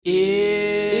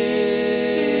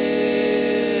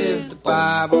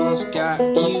Bible's got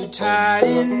you tied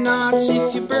in knots.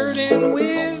 If you're burdened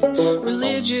with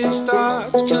religious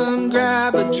thoughts, come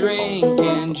grab a drink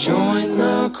and join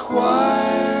the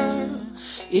choir.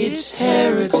 It's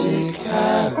Heretic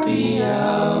Happy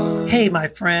Hour. Hey, my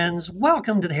friends.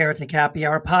 Welcome to the Heretic Happy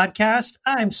Hour podcast.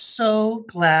 I'm so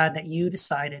glad that you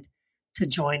decided to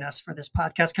join us for this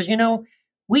podcast because, you know,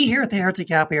 we here at the Heretic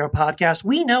Happy Hour podcast,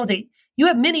 we know that you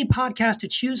have many podcasts to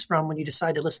choose from when you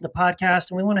decide to listen to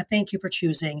podcasts, and we want to thank you for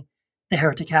choosing the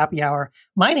Heretic Happy Hour.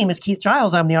 My name is Keith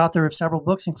Giles. I'm the author of several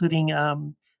books, including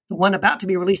the one about to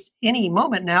be released any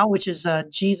moment now, which is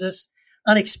Jesus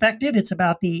Unexpected. It's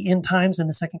about the end times and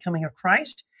the second coming of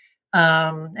Christ.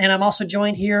 And I'm also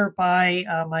joined here by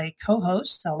my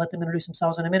co-hosts. I'll let them introduce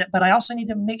themselves in a minute, but I also need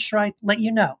to make sure I let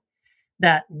you know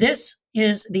that this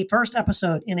is the first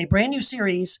episode in a brand new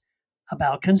series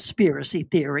about conspiracy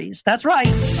theories. That's right.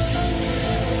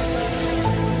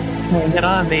 Bring it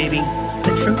on, baby.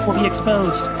 The truth will be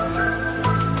exposed.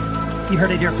 You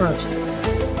heard it here first.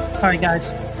 All right,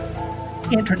 guys.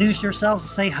 Introduce yourselves and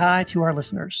say hi to our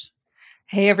listeners.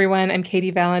 Hey, everyone. I'm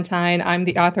Katie Valentine. I'm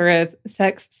the author of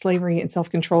Sex, Slavery, and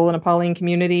Self-Control in a Pauline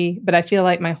Community. But I feel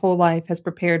like my whole life has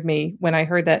prepared me when I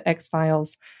heard that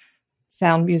X-Files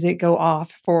sound music go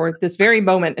off for this very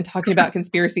moment and talking about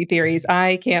conspiracy theories.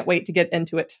 I can't wait to get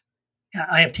into it. Yeah,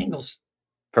 I have tingles.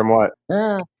 From what?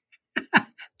 The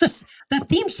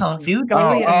theme song, dude.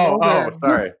 Sorry.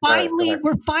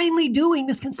 We're finally doing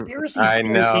this conspiracy I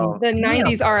thing. know. The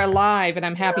 90s are alive, and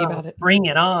I'm happy about it. Bring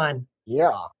it on.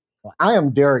 Yeah. I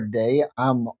am Derek Day.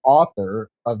 I'm the author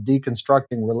of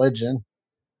Deconstructing Religion.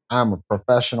 I'm a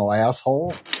professional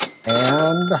asshole,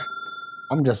 and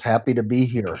I'm just happy to be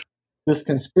here. This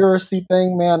conspiracy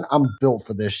thing, man, I'm built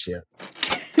for this shit.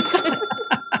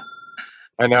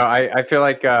 I know. I feel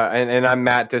like, and I'm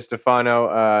Matt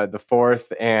DiStefano, the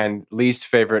fourth and least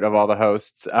favorite of all the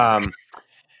hosts. And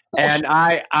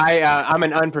I'm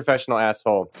an unprofessional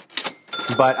asshole,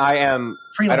 but I am.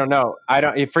 Freelance. I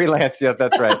don't freelance. Yeah,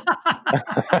 that's right.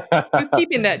 Who's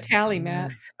keeping that tally,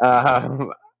 Matt?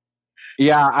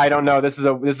 Yeah, I don't know. This is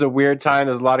a weird time.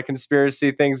 There's a lot of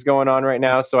conspiracy things going on right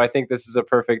now, so I think this is a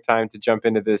perfect time to jump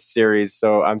into this series.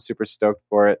 So I'm super stoked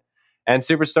for it, and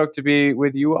super stoked to be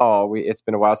with you all. It's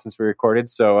been a while since we recorded,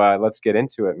 so let's get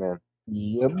into it, man.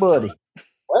 Yeah, buddy.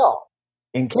 Well,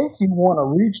 in case you want to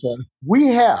reach us, we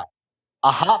have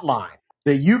a hotline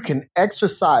that you can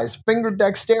exercise finger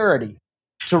dexterity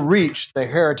to reach the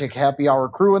Heretic Happy Hour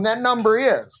crew, and that number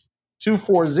is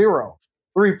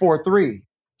 240-343-7379.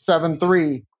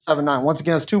 Once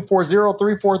again, it's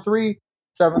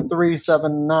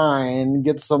 240-343-7379.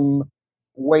 Get some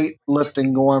weight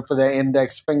lifting going for that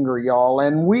index finger, y'all.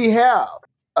 And we have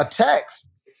a text.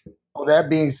 With that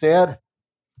being said,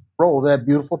 roll that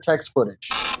beautiful text footage.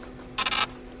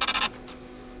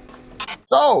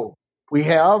 So we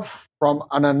have from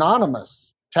an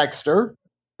anonymous texter.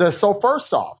 So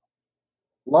first off,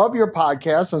 love your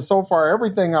podcast, and so far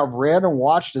everything I've read and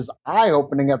watched is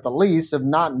eye-opening at the least, if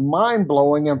not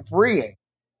mind-blowing and freeing.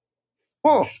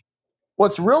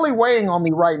 What's really weighing on me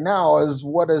right now is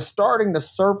what is starting to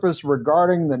surface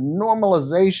regarding the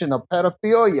normalization of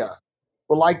pedophilia.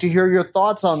 Would like to hear your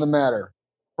thoughts on the matter.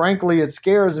 Frankly, it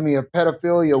scares me if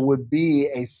pedophilia would be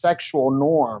a sexual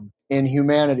norm in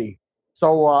humanity.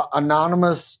 So,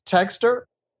 anonymous texter,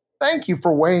 thank you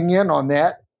for weighing in on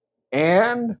that.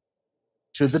 And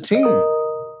to the team.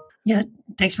 Yeah,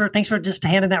 thanks for just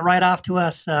handing that right off to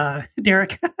us,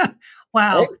 Derek.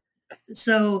 Wow. Hey.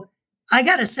 So I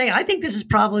got to say, I think this is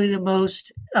probably the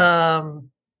most, I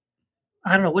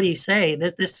don't know, what do you say?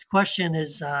 This question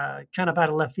is kind of out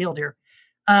of left field here.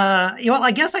 Well,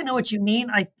 I guess I know what you mean.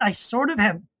 I sort of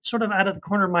out of the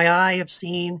corner of my eye have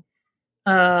seen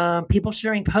people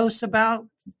sharing posts about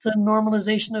the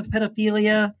normalization of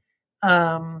pedophilia.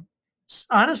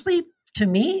 Honestly, to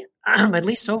me, at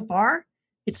least so far,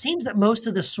 it seems that most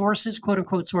of the sources, quote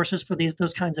unquote sources for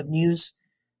those kinds of news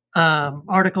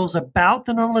articles about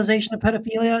the normalization of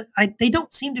pedophilia, they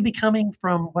don't seem to be coming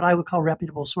from what I would call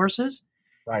reputable sources.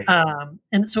 Right.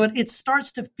 And so it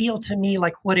starts to feel to me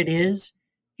like what it is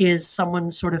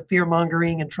someone sort of fear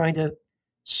mongering and trying to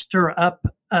stir up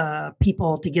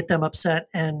people to get them upset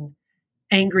and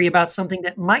angry about something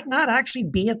that might not actually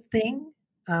be a thing.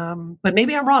 But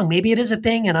maybe I'm wrong. Maybe it is a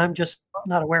thing and I'm just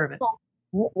not aware of it.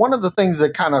 One of the things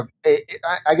that kind of,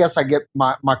 I guess I get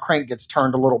my crank gets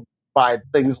turned a little by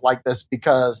things like this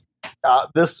because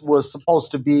this was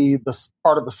supposed to be the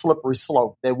part of the slippery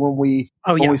slope that when we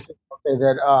said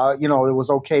that, it was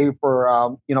okay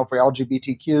for, for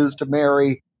LGBTQs to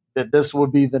marry, that this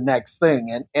would be the next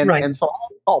thing. And so I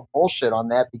call bullshit on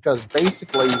that because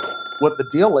basically what the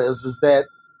deal is that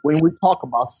when we talk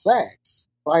about sex,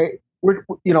 right?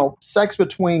 Sex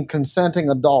between consenting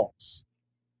adults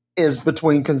is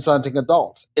between consenting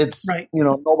adults. It's, Right.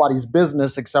 Nobody's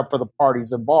business except for the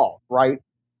parties involved, right?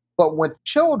 But with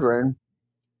children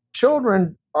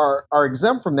are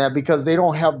exempt from that because they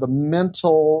don't have the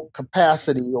mental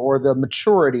capacity or the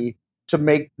maturity to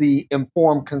make the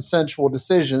informed consensual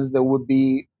decisions that would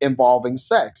be involving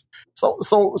sex.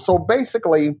 So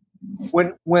basically,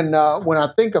 when I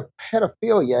think of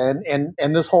pedophilia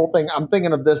and this whole thing, I'm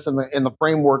thinking of this in the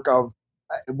framework of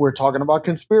we're talking about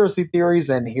conspiracy theories,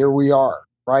 and here we are,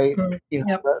 right?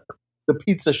 Yep. The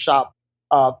pizza shop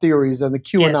theories and the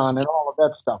QAnon Yes. and all of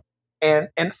that stuff. And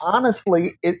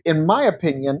honestly, in my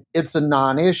opinion, it's a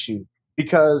non-issue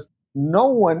because no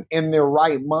one in their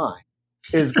right mind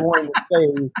is going to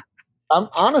say.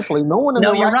 Honestly, no one in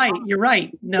No, their you're right right. You're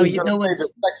right. No, is you going know to say what's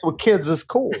that sex with kids is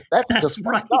cool. That's just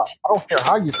right. fucked up. I don't care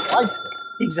how you slice it.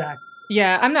 Exactly.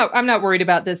 Yeah, I'm not worried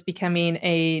about this becoming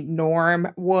a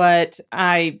norm. Part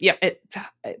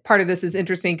of this is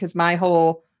interesting because my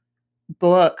whole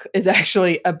book is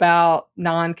actually about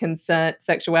non-consent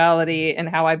sexuality and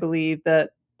how I believe that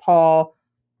Paul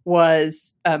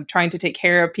was trying to take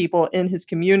care of people in his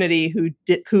community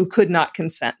who could not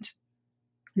consent.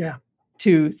 Yeah.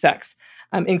 To sex,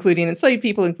 including enslaved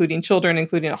people, including children,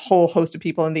 including a whole host of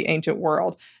people in the ancient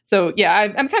world. So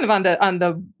yeah, I'm kind of on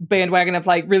the bandwagon of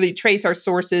like really trace our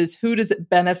sources. Who does it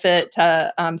benefit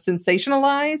to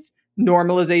sensationalize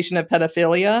normalization of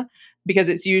pedophilia? Because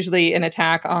it's usually an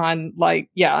attack on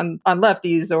on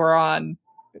lefties or on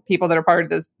people that are part of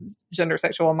this gender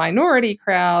sexual minority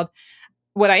crowd.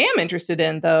 What I am interested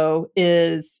in though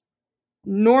is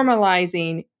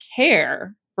normalizing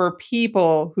care for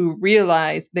people who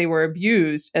realize they were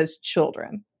abused as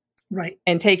children. Right.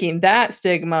 And taking that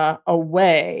stigma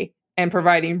away and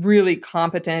providing really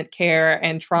competent care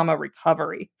and trauma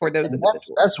recovery for those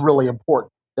individuals. That's really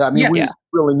important. I mean, we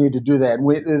really need to do that.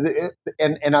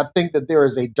 And I think that there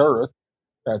is a dearth,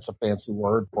 that's a fancy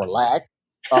word for lack,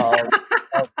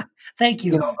 Thank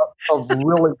you. Of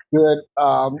really good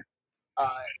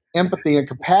empathy and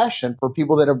compassion for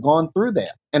people that have gone through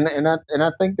that. And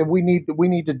I think that we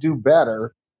need to do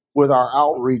better with our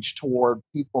outreach toward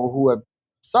people who have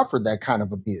suffered that kind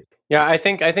of abuse. Yeah, I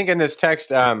think in this text,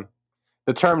 the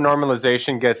term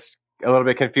normalization gets a little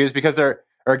bit confused because get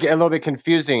a little bit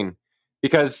confusing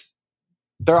because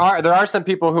there are some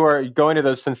people who are going to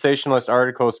those sensationalist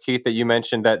articles, Keith, that you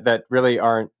mentioned that really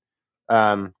aren't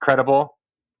credible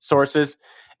sources,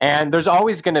 and there's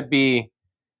always going to be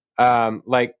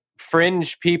like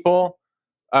fringe people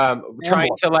trying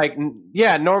to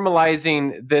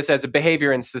normalizing this as a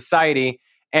behavior in society.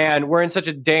 And we're in such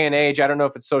a day and age. I don't know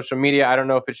if it's social media. I don't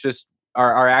know if it's just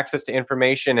our access to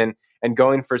information and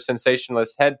going for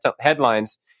sensationalist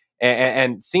headlines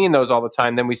and seeing those all the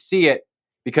time. Then we see it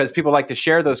because people like to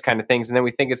share those kind of things. And then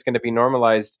we think it's going to be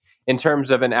normalized in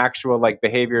terms of an actual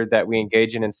behavior that we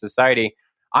engage in society.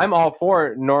 I'm all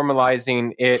for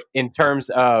normalizing it in terms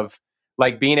of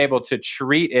being able to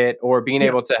treat it or being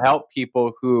able to help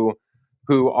people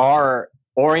who are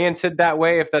oriented that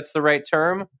way, if that's the right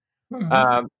term.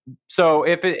 Mm-hmm. So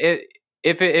if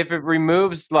it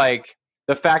removes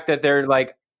the fact that they're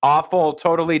awful,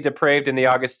 totally depraved in the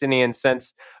Augustinian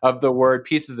sense of the word,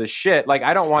 pieces of shit,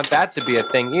 I don't want that to be a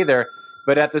thing either.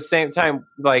 But at the same time,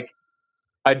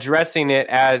 addressing it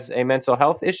as a mental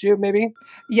health issue, maybe.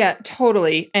 Yeah,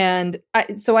 totally. And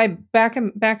I back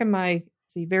in my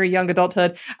very young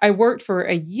adulthood, I worked for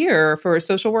a year for a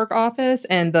social work office,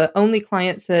 and the only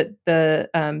clients that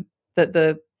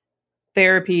the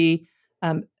therapy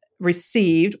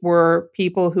received were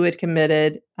people who had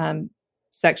committed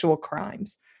sexual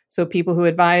crimes. So people who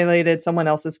had violated someone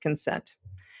else's consent,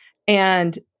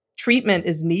 and treatment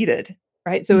is needed.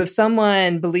 Right. So if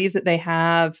someone believes that they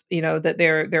have, that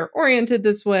they're oriented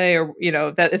this way, or,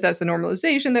 that if that's the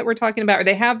normalization that we're talking about, or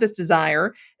they have this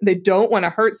desire, they don't want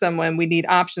to hurt someone, we need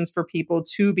options for people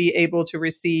to be able to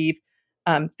receive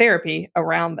therapy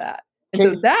around that. And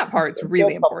so that part's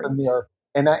really important. There,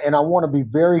 and I want to be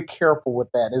very careful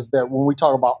with that, is that when we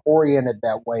talk about oriented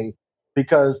that way,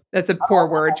 because that's a poor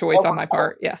word choice on my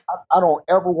part. Yeah. I don't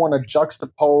ever want to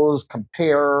juxtapose,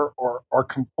 compare, or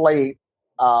conflate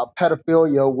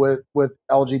pedophilia with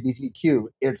LGBTQ.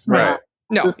 It's right.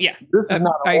 Not. This is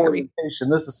not an orientation.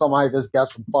 Agree. This is somebody that's got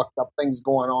some fucked up things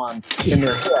going on in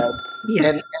their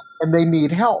head, and they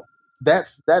need help.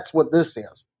 That's what this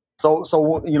is. So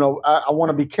I want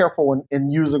to be careful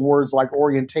in using words like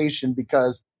orientation,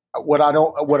 because what I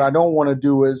don't want to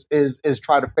do is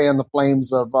try to fan the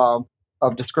flames of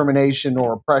discrimination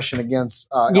or oppression against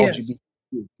LGBT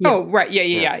Yeah. Oh, right.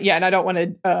 Yeah. And I don't want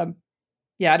to.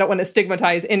 I don't want to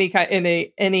stigmatize any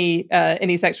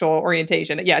sexual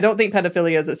orientation. Yeah, I don't think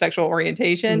pedophilia is a sexual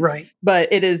orientation, Right.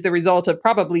 but it is the result of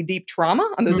probably deep trauma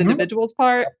on those individuals'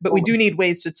 part. But we do need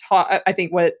ways to talk. I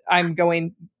think what I'm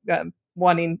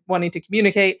wanting to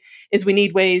communicate is we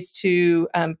need ways to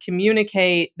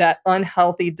communicate that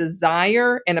unhealthy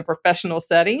desire in a professional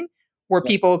setting where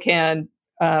people can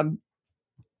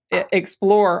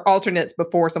explore alternates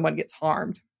before someone gets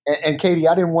harmed. And Katie,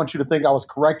 I didn't want you to think I was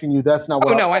correcting you. That's not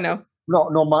what I know.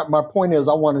 No, my point is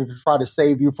I wanted to try to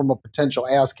save you from a potential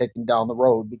ass kicking down the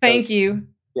road. Because, thank you.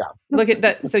 Yeah. Look at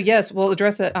that. So yes, we'll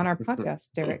address it on our podcast,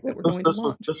 Derek, that we're going to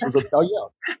launch. The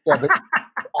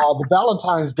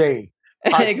Valentine's Day.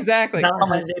 Exactly.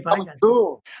 Valentine's Day podcast.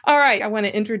 Cool. All right. I want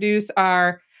to introduce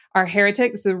our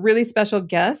heretic. This is a really special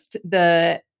guest.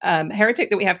 The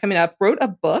heretic that we have coming up wrote a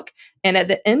book, and at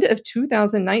the end of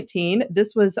 2019,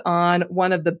 this was on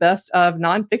one of the best of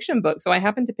nonfiction books. So I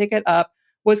happened to pick it up,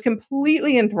 was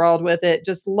completely enthralled with it,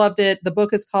 just loved it. The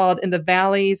book is called In the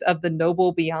Valleys of the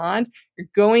Noble Beyond. You're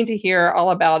going to hear all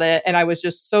about it. And I was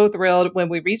just so thrilled when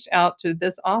we reached out to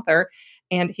this author,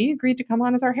 and he agreed to come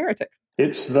on as our heretic.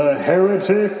 It's the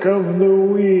Heretic of the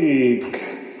Week.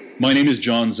 My name is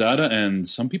John Zada, and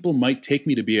some people might take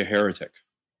me to be a heretic.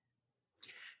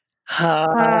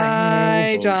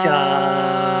 Hi, John.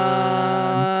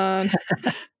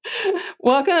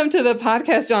 Welcome to the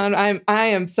podcast, John. I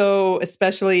am so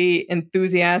especially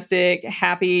enthusiastic,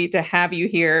 happy to have you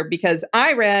here because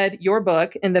I read your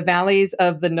book, In the Valleys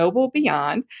of the Noble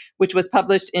Beyond, which was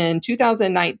published in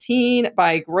 2019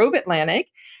 by Grove Atlantic.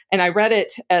 And I read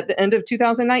it at the end of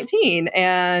 2019,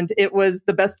 and it was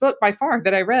the best book by far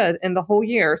that I read in the whole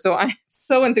year. So I'm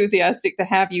so enthusiastic to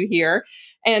have you here.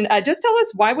 And just tell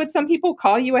us, why would some people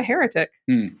call you a heretic?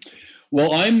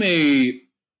 Well, I'm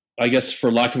I guess for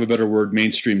lack of a better word,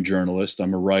 mainstream journalist.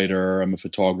 I'm a writer. I'm a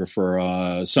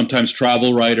photographer, sometimes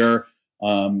travel writer.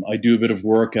 I do a bit of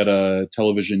work at a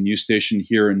television news station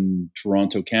here in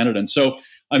Toronto, Canada. And so,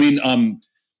 I mean,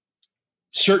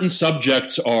 certain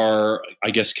subjects are, I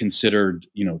guess, considered,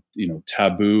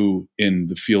 taboo in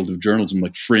the field of journalism,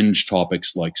 like fringe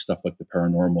topics, like stuff like the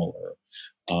paranormal or,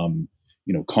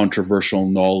 controversial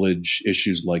knowledge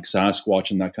issues like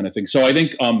Sasquatch and that kind of thing. So I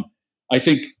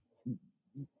think,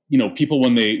 people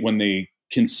when they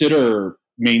consider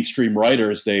mainstream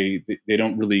writers, they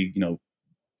don't really,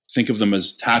 think of them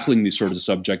as tackling these sort of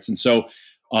subjects. And so,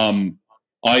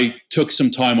 I took some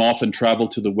time off and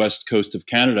traveled to the west coast of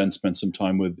Canada and spent some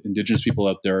time with Indigenous people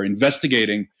out there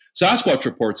investigating Sasquatch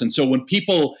reports. And so when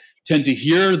people tend to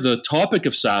hear the topic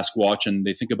of Sasquatch and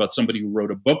they think about somebody who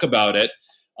wrote a book about it,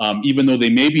 even though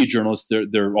they may be a journalist,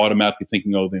 they're automatically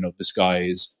thinking, this guy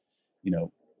is,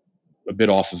 a bit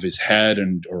off of his head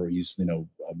or he's,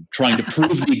 trying to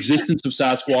prove the existence of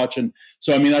Sasquatch. And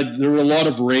so, there were a lot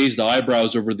of raised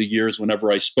eyebrows over the years whenever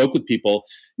I spoke with people,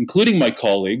 including my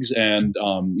colleagues. And,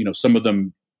 some of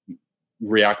them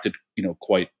reacted,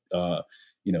 quite,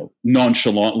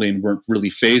 nonchalantly and weren't really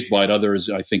fazed by it. Others,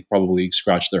 I think, probably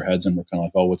scratched their heads and were kind of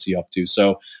like, oh, what's he up to?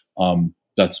 So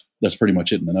that's pretty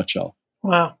much it in a nutshell.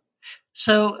 Wow.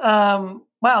 So,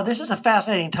 this is a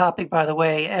fascinating topic, by the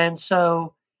way. And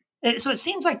so it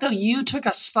seems like, though, you took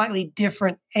a slightly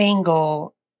different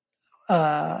angle,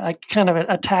 kind of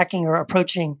attacking or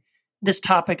approaching this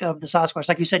topic of the Sasquatch.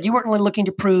 Like you said, you weren't really looking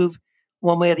to prove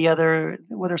one way or the other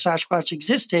whether Sasquatch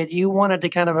existed. You wanted to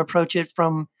kind of approach it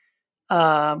from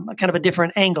kind of a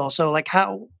different angle. So, like,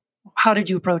 how did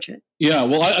you approach it? Yeah,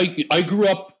 well, I grew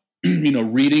up,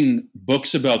 reading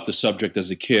books about the subject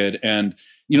as a kid, and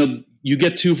you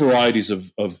get two varieties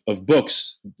of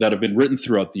books that have been written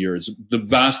throughout the years. The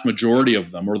vast majority of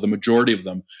them, or the majority of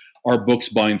them, are books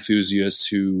by enthusiasts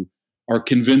who are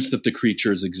convinced that the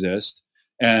creatures exist,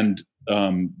 and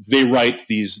they write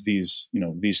these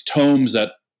tomes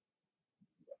that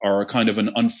are kind of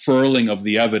an unfurling of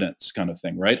the evidence kind of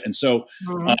thing, right? And so,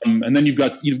 and then you've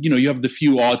got you have the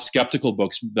few odd skeptical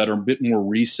books that are a bit more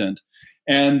recent,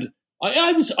 and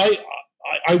I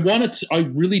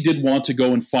really did want to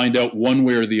go and find out one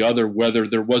way or the other whether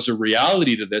there was a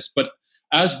reality to this. But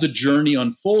as the journey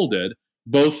unfolded,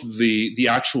 both the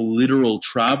actual literal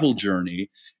travel journey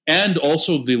and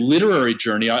also the literary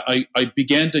journey, I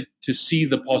began to see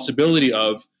the possibility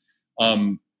of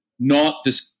not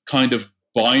this kind of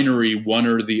binary one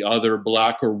or the other,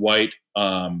 black or white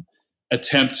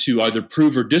attempt to either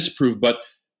prove or disprove, but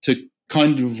to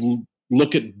kind of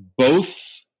look at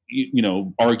both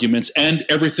arguments and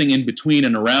everything in between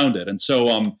and around it. And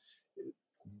so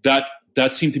that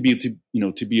seemed to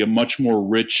be a much more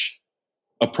rich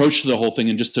approach to the whole thing,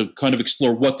 and just to kind of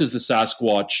explore, what does the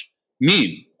Sasquatch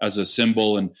mean as a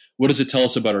symbol, and what does it tell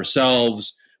us about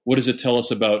ourselves? What does it tell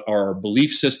us about our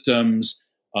belief systems,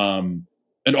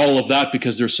 and all of that?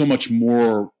 Because there's so much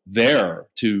more there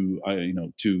to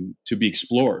be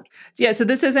explored. Yeah, so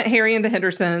this isn't Harry and the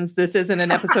Hendersons. This isn't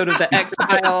an episode of the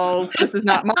X-Files. This is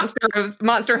not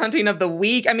Monster Hunting of the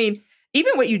Week. I mean,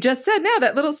 even what you just said now,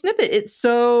 that little snippet,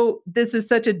 this is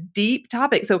such a deep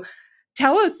topic. So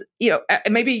tell us,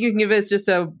 maybe you can give us just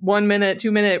a 1 minute,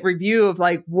 2 minute review of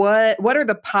like, what are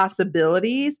the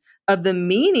possibilities of the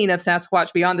meaning of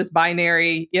Sasquatch beyond this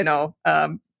binary,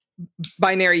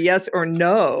 binary yes or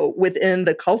no within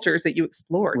the cultures that you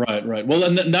explored. Right. Well,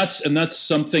 and that's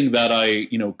something that I,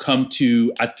 come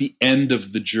to at the end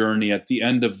of the journey, at the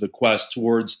end of the quest,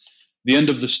 towards the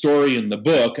end of the story in the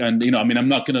book. And, I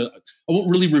won't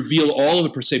really reveal all of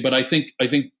it per se, but I think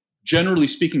generally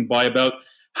speaking, by about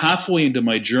halfway into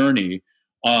my journey,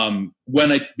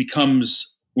 when it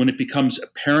becomes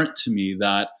apparent to me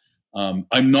that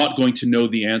I'm not going to know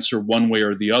the answer one way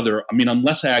or the other,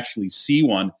 unless I actually see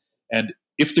one. And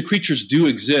if the creatures do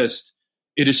exist,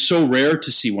 it is so rare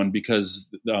to see one because,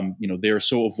 they are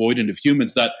so avoidant of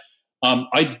humans that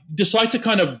I decide to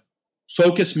kind of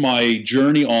focus my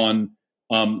journey on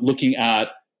looking at,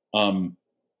 what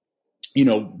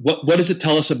does it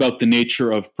tell us about the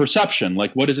nature of perception?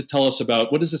 Like, what does the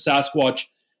Sasquatch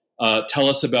tell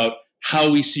us about how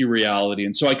we see reality?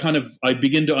 And so I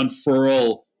begin to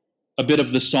unfurl a bit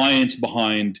of the science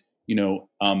behind,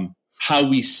 how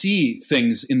we see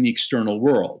things in the external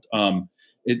world.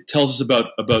 It tells us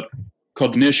about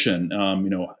cognition,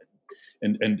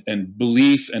 and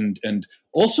belief, and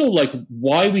also like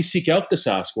why we seek out the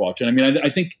Sasquatch. And I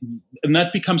think, and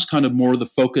that becomes kind of more the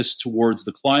focus towards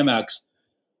the climax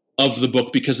of the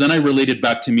book, because then I relate it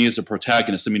back to me as a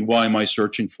protagonist. Why am I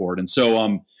searching for it? And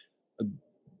so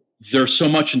there's so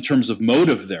much in terms of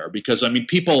motive there, because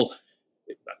people,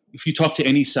 if you talk to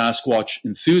any Sasquatch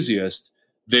enthusiast,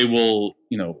 they will,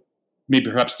 maybe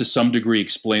perhaps to some degree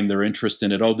explain their interest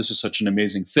in it. Oh, this is such an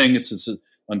amazing thing. It's an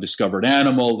undiscovered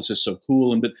animal. This is so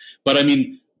cool. But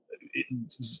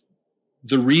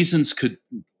the reasons can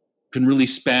really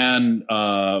span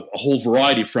a whole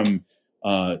variety, from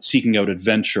seeking out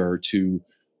adventure to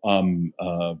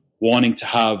wanting to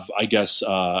have, I guess,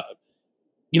 a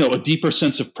deeper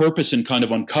sense of purpose in kind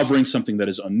of uncovering something that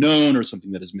is unknown or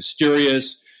something that is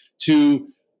mysterious, to,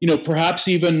 perhaps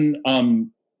even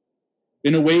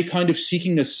in a way kind of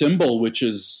seeking a symbol, which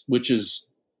is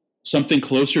something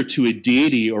closer to a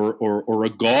deity or a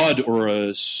god or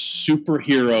a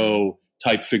superhero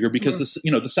type figure, because the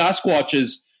Sasquatch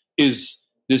is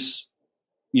this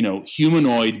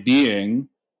humanoid being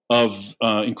of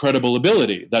incredible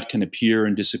ability that can appear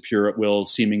and disappear at will,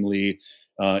 seemingly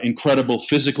incredible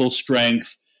physical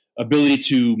strength, ability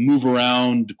to move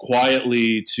around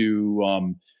quietly,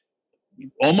 to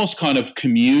almost kind of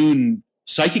commune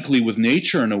psychically with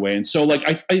nature in a way. And so, like,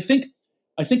 I think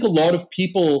a lot of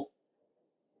people,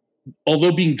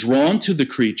 although being drawn to the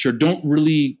creature,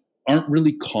 aren't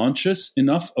really conscious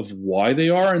enough of why they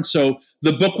are. And so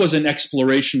the book was an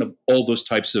exploration of all those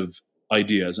types of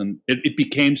ideas, and it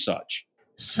became such.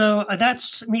 So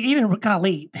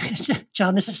golly,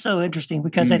 John, this is so interesting,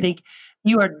 because I think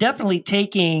you are definitely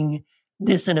taking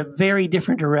this in a very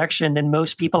different direction than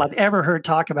most people I've ever heard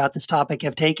talk about this topic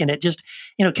have taken it. Just,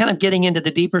 kind of getting into the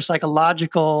deeper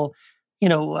psychological,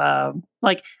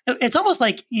 like, it's almost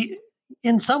like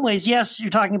in some ways, yes, you're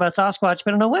talking about Sasquatch,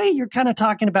 but in a way you're kind of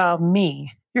talking about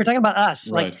me. You're talking about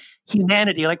us, right. Like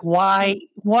humanity, like what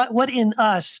in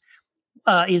us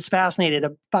is fascinated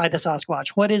by the Sasquatch?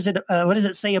 What does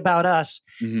it say about us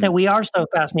that we are so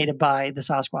fascinated by the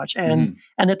Sasquatch, and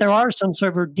that there are some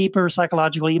sort of deeper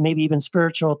psychological, maybe even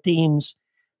spiritual themes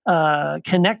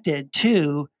connected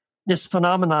to this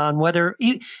phenomenon? Whether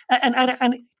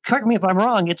and correct me if I'm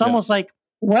wrong, it's almost like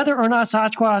whether or not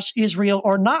Sasquatch is real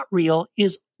or not real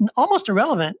is almost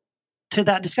irrelevant to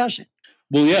that discussion.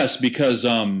 Well, yes, because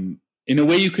in a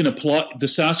way, you can apply the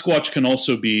Sasquatch can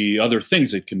also be other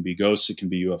things. It can be ghosts. It can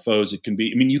be UFOs. It can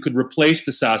be. You could replace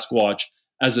the Sasquatch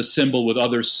as a symbol with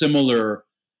other similar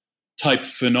type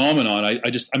phenomenon. I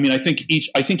think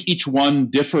each one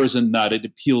differs in that it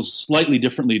appeals slightly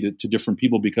differently to different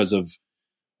people because of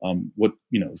what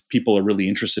if people are really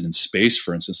interested in space,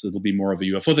 for instance, it'll be more of a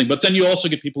UFO thing. But then you also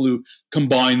get people who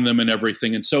combine them and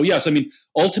everything. And so, yes,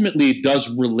 ultimately, it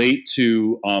does relate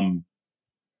to.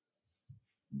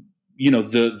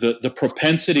 The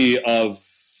propensity of,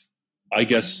 I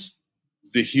guess,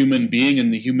 the human being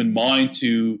and the human mind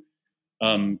to,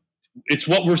 it's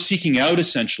what we're seeking out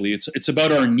essentially. It's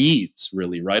about our needs,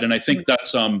 really, right? And I think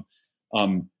that's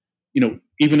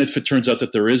even if it turns out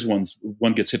that there is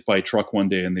one gets hit by a truck one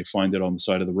day and they find it on the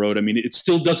side of the road. I mean, it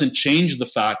still doesn't change the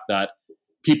fact that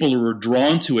people are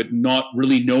drawn to it, not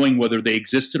really knowing whether they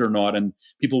existed or not. And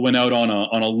people went out on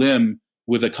a limb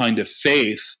with a kind of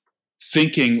faith,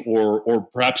 thinking or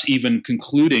perhaps even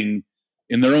concluding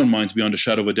in their own minds beyond a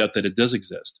shadow of a doubt that it does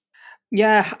exist.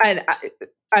 Yeah,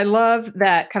 I love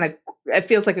that kind of, it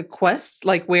feels like a quest,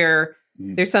 like where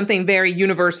there's something very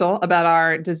universal about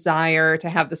our desire to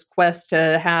have this quest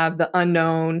to have the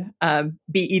unknown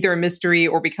be either a mystery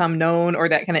or become known, or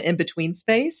that kind of in-between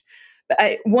space.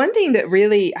 But one thing that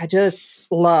really I just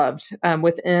loved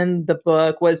within the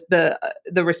book was the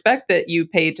respect that you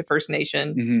paid to First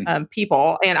Nation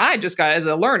people. And I just got, as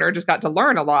a learner, just got to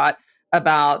learn a lot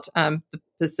about the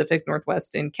Pacific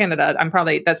Northwest in Canada.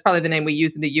 That's probably the name we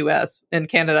use in the US. In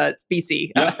Canada, it's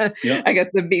BC. Yeah. I guess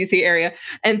the BC area.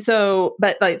 And so,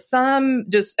 but like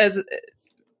just as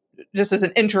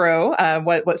an intro,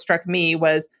 what struck me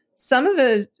was some of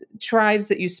the tribes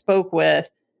that you spoke with.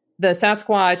 The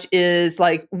Sasquatch is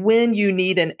like when you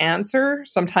need an answer,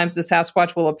 sometimes the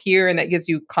Sasquatch will appear and that gives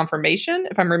you confirmation,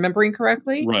 if I'm remembering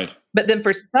correctly. Right. But then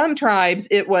for some tribes,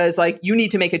 it was like you need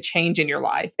to make a change in your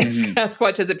life.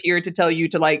 Sasquatch has appeared to tell you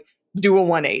to like do a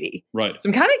 180. Right. So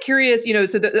I'm kind of curious,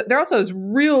 so there also is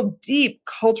real deep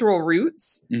cultural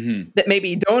roots that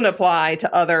maybe don't apply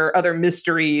to other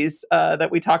mysteries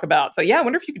that we talk about. So yeah, I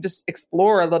wonder if you could just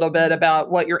explore a little bit about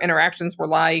what your interactions were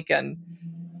like and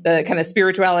the kind of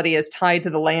spirituality is tied to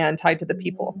the land, tied to the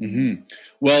people.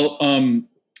 Well,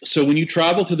 so when you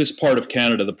travel to this part of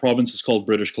Canada, the province is called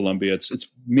British Columbia.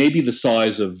 It's maybe the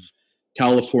size of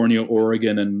California,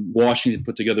 Oregon, and Washington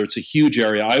put together. It's a huge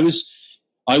area.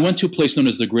 I went to a place known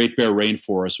as the Great Bear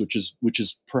Rainforest, which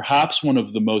is perhaps one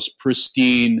of the most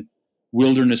pristine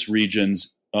wilderness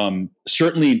regions,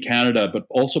 certainly in Canada, but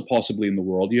also possibly in the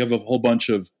world. You have a whole bunch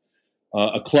of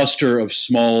a cluster of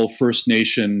small First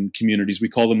Nation communities. We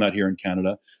call them that here in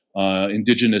Canada,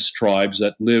 Indigenous tribes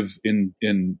that live in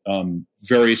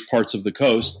various parts of the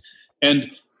coast.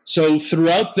 And so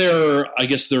throughout their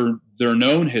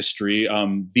known history,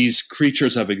 these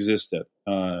creatures have existed.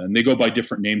 And they go by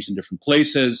different names in different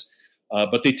places,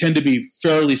 but they tend to be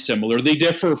fairly similar. They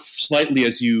differ slightly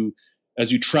as you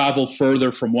travel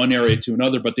further from one area to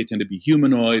another, but they tend to be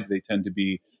humanoid. They tend to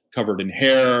be covered in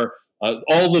hair.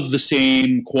 All of the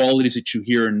same qualities that you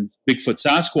hear in Bigfoot,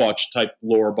 Sasquatch type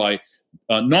lore by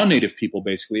non-native people,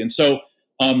 basically. And so,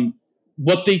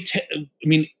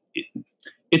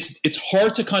 it's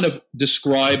hard to kind of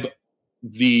describe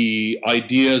the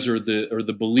ideas or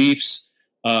the beliefs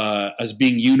as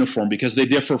being uniform because they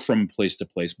differ from place to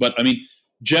place. But I mean,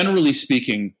 generally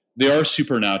speaking, they are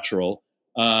supernatural.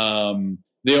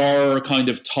 They are kind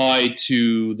of tied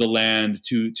to the land,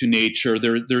 to nature.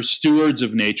 They're stewards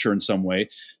of nature in some way.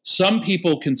 Some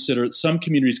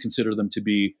communities consider them to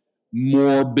be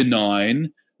more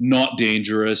benign, not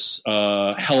dangerous,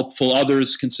 helpful.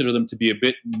 Others consider them to be a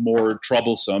bit more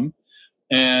troublesome.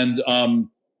 And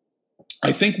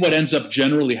I think what ends up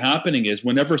generally happening is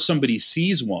whenever somebody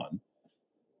sees one,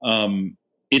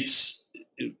 it's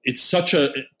such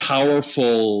a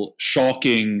powerful,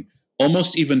 shocking,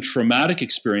 almost even traumatic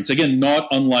experience. Again, not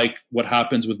unlike what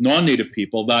happens with non-native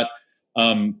people, that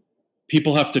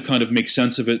people have to kind of make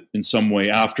sense of it in some way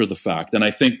after the fact. And I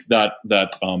think that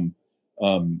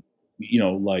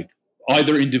like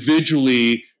either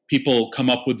individually people come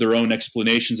up with their own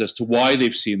explanations as to why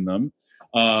they've seen them.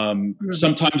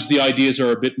 Sometimes the ideas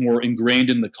are a bit more ingrained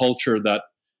in the culture that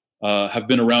have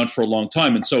been around for a long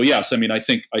time. And so, yes, I mean, I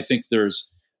think there's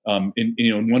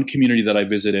in one community that I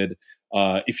visited,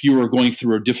 if you are going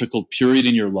through a difficult period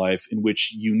in your life in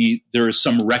which there is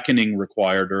some reckoning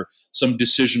required or some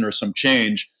decision or some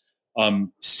change,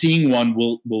 seeing one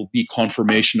will be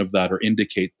confirmation of that or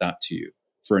indicate that to you,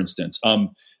 for instance.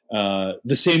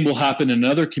 The same will happen in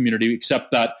another community,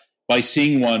 except that by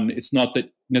seeing one, it's not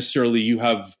that necessarily you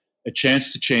have a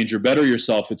chance to change or better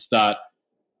yourself. It's that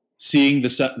seeing the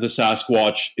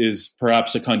Sasquatch is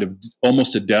perhaps a kind of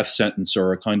almost a death sentence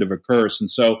or a kind of a curse. And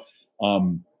so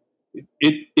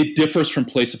it differs from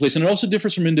place to place. And it also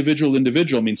differs from individual to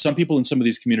individual. I mean, some people in some of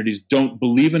these communities don't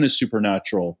believe in a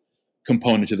supernatural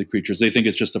component to the creatures. They think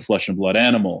it's just a flesh and blood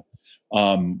animal.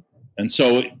 And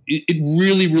so it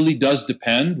really, really does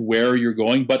depend where you're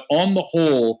going. But on the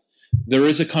whole, there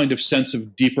is a kind of sense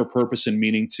of deeper purpose and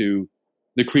meaning to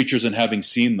the creatures and having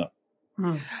seen them.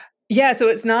 Yeah, so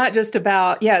it's not just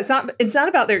about it's not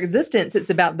about their existence. It's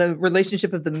about the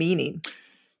relationship of the meaning.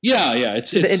 Yeah,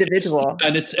 it's the individual,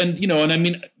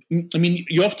 I mean,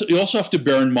 you also have to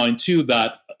bear in mind too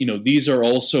that these are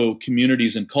also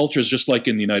communities and cultures, just like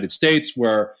in the United States,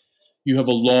 where you have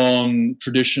a long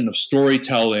tradition of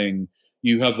storytelling.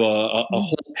 You have a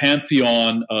whole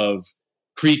pantheon of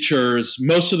creatures.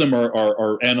 Most of them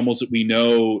are animals that we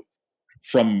know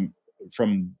from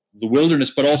the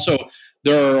wilderness, but also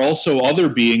there are also other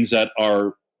beings that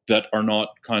are not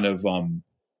kind of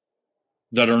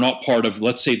that are not part of,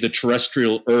 let's say, the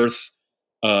terrestrial Earth,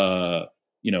 animal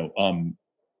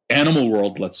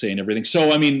world, let's say, and everything.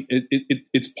 So, I mean,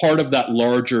 it's part of that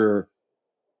larger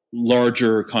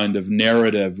kind of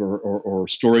narrative or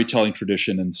storytelling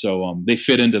tradition, and so they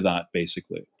fit into that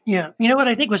basically. Yeah, you know what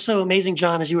I think was so amazing,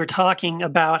 John, as you were talking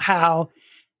about how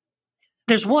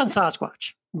there's one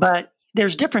Sasquatch, but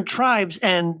there's different tribes,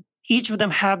 and each of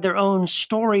them have their own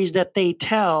stories that they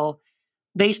tell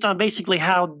based on basically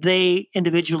how they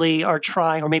individually are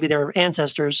trying, or maybe their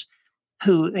ancestors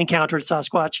who encountered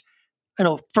Sasquatch,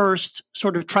 first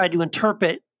sort of tried to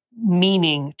interpret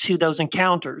meaning to those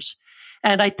encounters.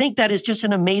 And I think that is just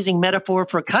an amazing metaphor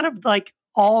for kind of like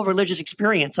all religious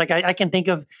experience. Like I can think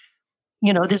of,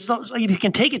 this is also, you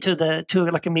can take it to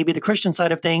like maybe the Christian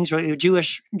side of things, or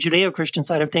Judeo-Christian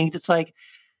side of things. It's like,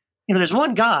 there's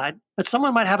one God, but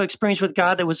someone might have an experience with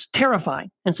God that was terrifying.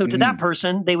 And so to that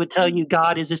person, they would tell you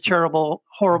God is this terrible,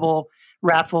 horrible,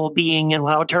 wrathful being, and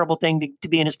how a terrible thing to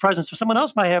be in his presence. So someone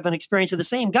else might have an experience of the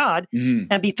same God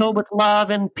and be filled with love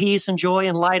and peace and joy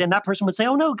and light. And that person would say,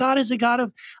 oh no, God is a God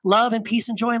of love and peace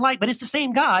and joy and light. But it's the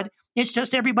same God. It's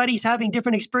just everybody's having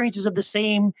different experiences of the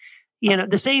same,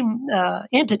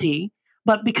 entity.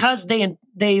 But because they've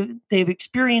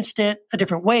experienced it a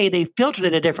different way, they've filtered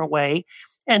it a different way.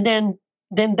 And then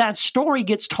that story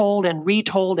gets told and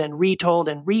retold and retold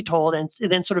and retold, and it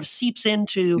then sort of seeps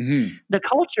into the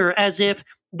culture as if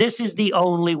this is the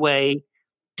only way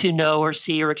to know or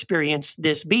see or experience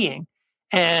this being.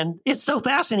 And it's so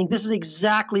fascinating. This is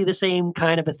exactly the same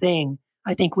kind of a thing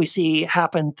I think we see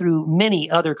happen through many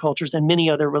other cultures and many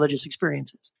other religious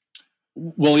experiences.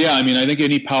 Well, yeah, I mean, I think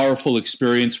any powerful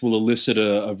experience will elicit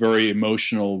a very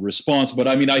emotional response. But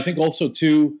I mean, I think also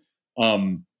too,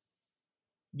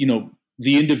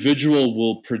 the individual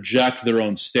will project their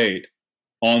own state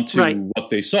onto what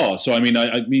they saw. So, I mean,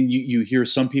 you hear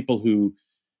some people who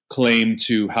claim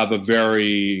to have a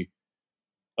very,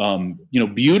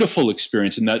 beautiful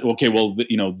experience, and that, okay, well,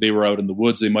 they were out in the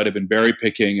woods, they might have been berry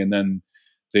picking, and then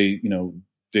they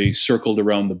circled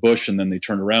around the bush, and then they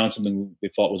turned around, something they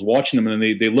thought was watching them, and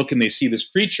then they look and they see this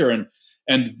creature, and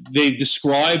they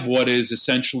describe what is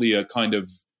essentially a kind of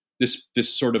this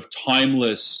sort of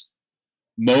timeless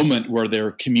moment where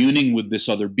they're communing with this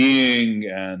other being,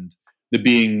 and the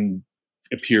being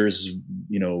appears,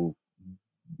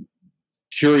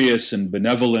 curious and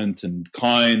benevolent and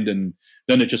kind, and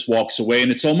then it just walks away.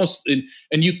 And it's almost,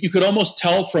 and you could almost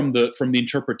tell from the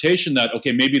interpretation that,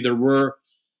 okay, maybe there were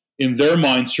in their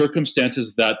mind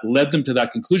circumstances that led them to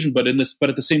that conclusion, but at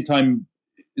the same time,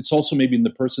 it's also maybe in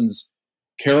the person's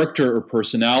character or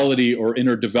personality or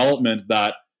inner development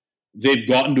that they've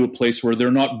gotten to a place where they're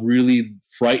not really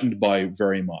frightened by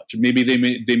very much. Maybe they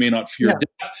may not fear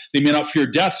death. They may not fear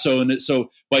death. So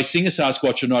by seeing a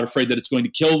Sasquatch, they're not afraid that it's going to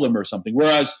kill them or something.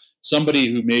 Whereas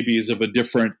somebody who maybe is of a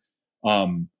different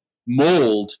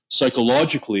mold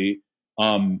psychologically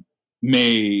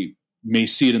may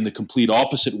see it in the complete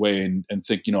opposite way and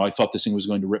think, I thought this thing was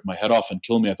going to rip my head off and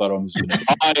kill me. I thought I was going to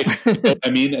die.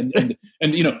 I mean,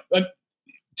 and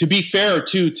to be fair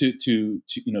too, to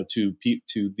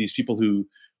these people who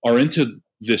are into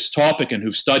this topic and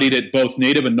who've studied it, both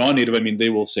native and non-native, I mean, they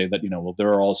will say that, there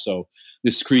are also,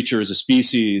 this creature is a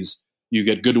species. You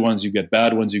get good ones, you get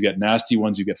bad ones, you get nasty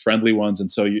ones, you get friendly ones,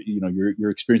 and so your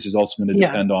experience is also going to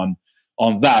depend on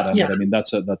that. I mean,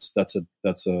 that's a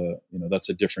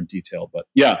different detail, but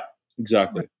yeah,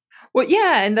 exactly. Well,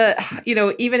 yeah, and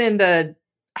even in the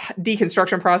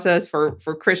deconstruction process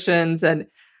for Christians, and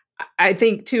I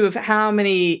think too of how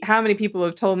many people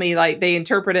have told me like they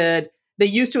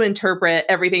used to interpret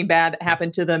everything bad that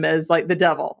happened to them as like the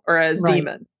devil or as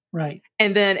demons. Right.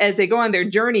 And then as they go on their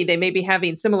journey, they may be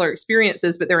having similar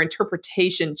experiences, but their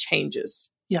interpretation changes.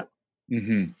 Yeah.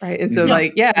 Mm-hmm. Right. And so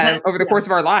over the course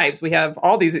of our lives, we have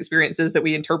all these experiences that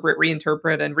we interpret,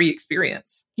 reinterpret, and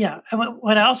re-experience. Yeah. And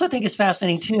what I also think is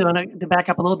fascinating too, and to back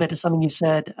up a little bit to something you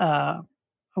said,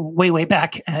 way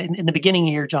back in the beginning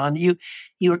here, John, you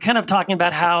were kind of talking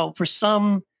about how for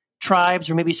some tribes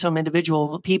or maybe some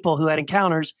individual people who had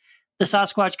encounters, the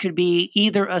Sasquatch could be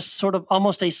either a sort of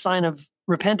almost a sign of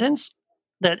repentance,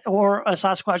 or a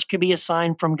Sasquatch could be a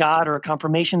sign from God or a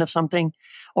confirmation of something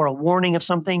or a warning of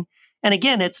something. And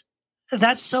again,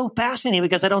 that's so fascinating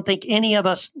because I don't think any of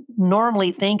us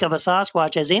normally think of a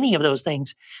Sasquatch as any of those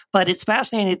things, but it's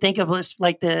fascinating to think of us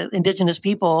like the indigenous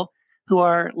people who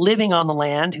are living on the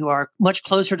land, who are much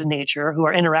closer to nature, who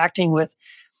are interacting with,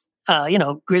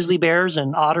 grizzly bears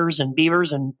and otters and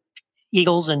beavers and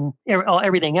eagles and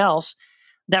everything else,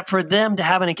 that for them to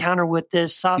have an encounter with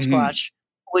this Sasquatch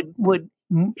would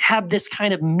have this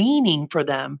kind of meaning for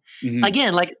them.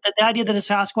 Again, like the idea that a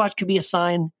Sasquatch could be a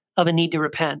sign of a need to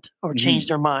repent or change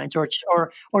their minds, or the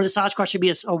Sasquatch should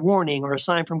be a warning or a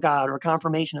sign from God or a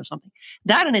confirmation of something.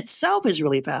 That in itself is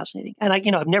really fascinating. And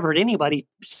I've never heard anybody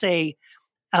say,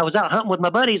 I was out hunting with my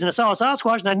buddies and I saw a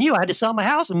Sasquatch and I knew I had to sell my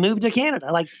house and move to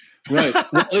Canada. Like, right.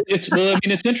 Well,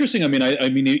 it's interesting. I mean,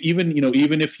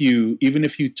 even if you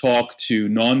talk to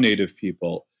non-native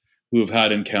people who have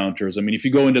had encounters, I mean, if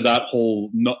you go into that whole,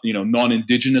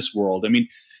 non-indigenous world, I mean,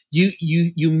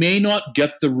 you may not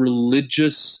get the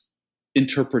religious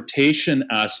interpretation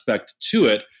aspect to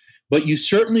it, but you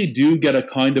certainly do get a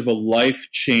kind of a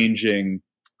life-changing,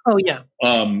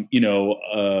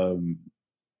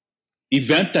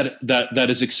 event that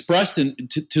is expressed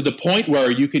to the point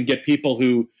where you can get people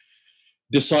who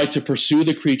decide to pursue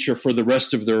the creature for the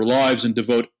rest of their lives and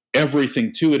devote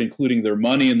everything to it, including their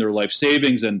money and their life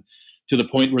savings, and to the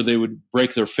point where they would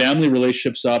break their family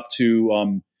relationships up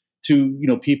to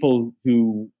people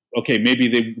who,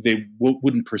 maybe they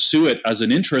wouldn't pursue it as an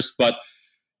interest, but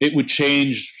it would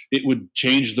change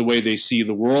the way they see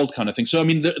the world, kind of thing. So I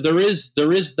mean, there is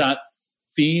that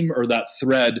theme or that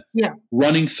thread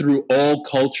running through all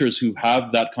cultures who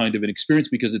have that kind of an experience,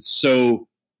 because it's so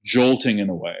jolting in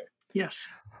a way. Yes.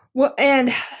 Well, and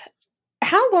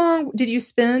how long did you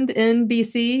spend in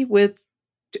BC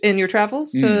in your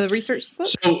travels to research the book?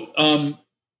 So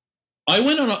I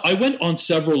went on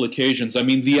several occasions. I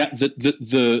mean,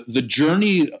 the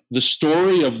journey, the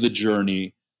story of the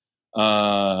journey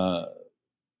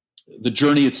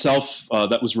itself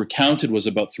that was recounted was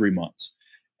about 3 months.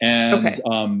 And,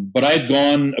 but I had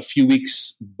gone a few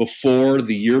weeks before,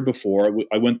 the year before.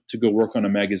 I went to go work on a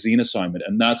magazine assignment,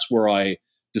 and that's where I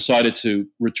decided to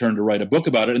return to write a book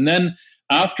about it. And then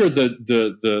after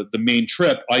the main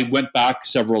trip, I went back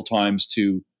several times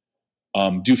to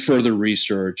do further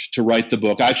research, to write the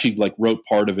book. I actually wrote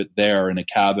part of it there in a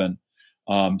cabin.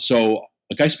 So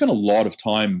I spent a lot of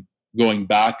time going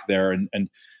back there, and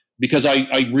because I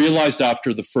realized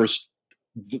after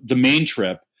the main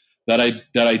trip that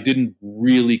I didn't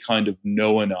really kind of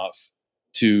know enough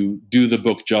to do the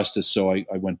book justice. So I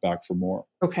went back for more.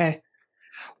 Okay.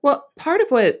 Well, part of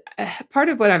what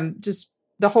I'm just,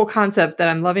 the whole concept that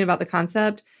I'm loving about the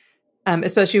concept,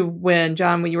 especially when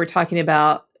you were talking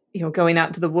about, going out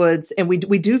into the woods, and we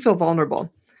do feel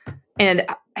vulnerable. And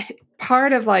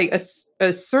part of a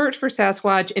search for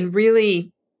Sasquatch, and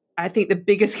really, I think the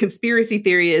biggest conspiracy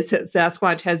theory is that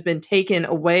Sasquatch has been taken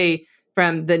away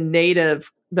from the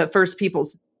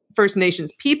First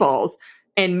Nations peoples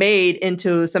and made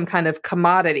into some kind of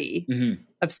commodity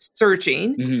of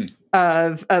searching,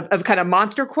 of kind of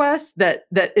monster quest that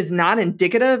is not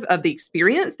indicative of the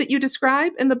experience that you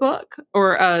describe in the book,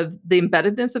 or of the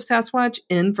embeddedness of Sasquatch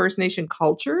in First Nation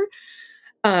culture.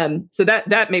 So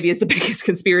that maybe is the biggest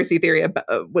conspiracy theory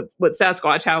about with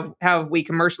Sasquatch. How have we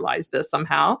commercialized this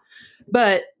somehow?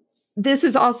 But this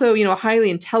is also, a highly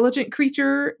intelligent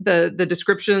creature. The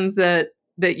descriptions that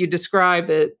you described,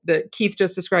 that Keith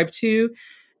just described too.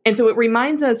 And so it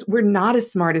reminds us we're not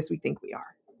as smart as we think we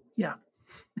are. Yeah.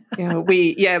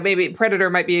 Maybe predator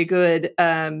might be a good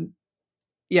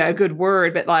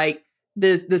word, but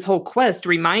this whole quest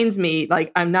reminds me,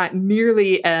 I'm not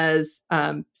nearly as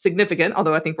significant,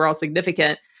 although I think we're all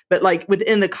significant, but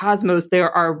within the cosmos, there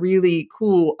are really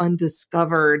cool,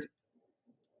 undiscovered,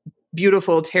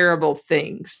 beautiful, terrible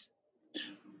things.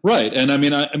 Right. And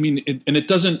it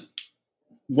doesn't,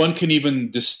 one can even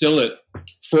distill it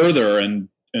further and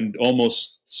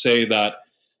almost say that,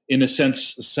 in a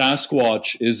sense,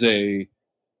 Sasquatch is a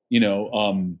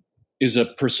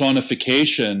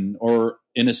personification, or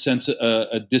in a sense,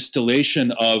 a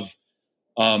distillation of,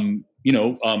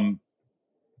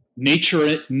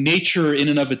 nature in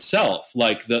and of itself,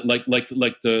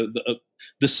 the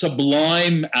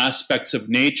sublime aspects of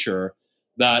nature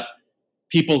that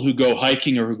people who go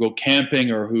hiking or who go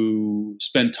camping or who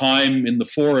spend time in the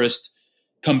forest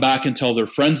come back and tell their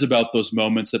friends about those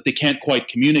moments that they can't quite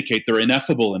communicate. They're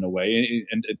ineffable in a way.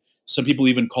 And some people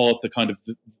even call it the kind of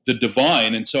the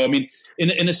divine. And so,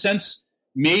 in a sense,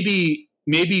 maybe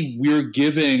we're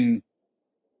giving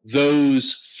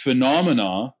those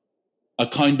phenomena a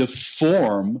kind of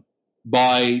form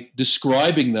by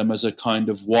describing them as a kind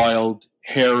of wild,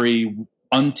 hairy,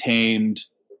 untamed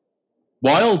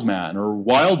wild man or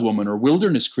wild woman or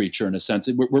wilderness creature, in a sense.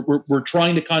 We're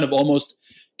trying to kind of almost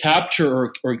capture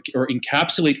or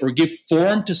encapsulate or give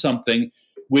form to something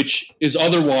which is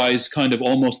otherwise kind of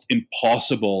almost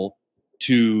impossible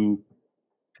to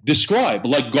describe,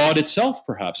 like God itself,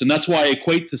 perhaps. And that's why I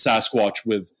equate to Sasquatch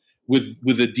with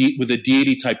a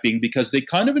deity type being, because they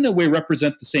kind of in a way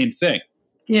represent the same thing.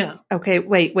 Yeah. Okay,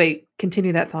 wait.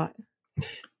 Continue that thought.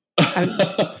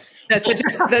 That's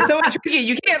so intriguing.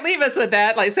 You can't leave us with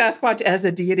that, like Sasquatch as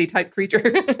a deity type creature.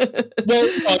 Well,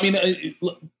 I mean,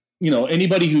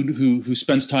 anybody who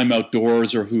spends time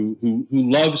outdoors, or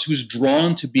who's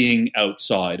drawn to being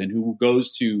outside, and who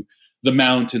goes to the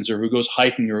mountains, or who goes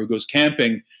hiking, or who goes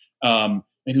camping, and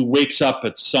who wakes up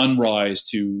at sunrise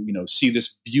to see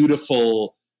this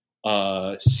beautiful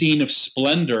scene of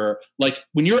splendor. Like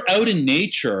when you're out in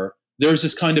nature, there's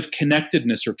this kind of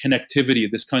connectedness or connectivity,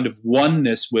 this kind of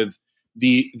oneness with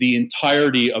the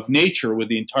entirety of nature, with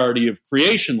the entirety of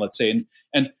creation, let's say,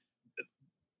 and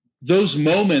those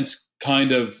moments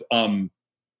kind of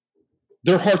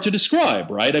they're hard to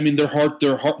describe, right? I mean, they're hard.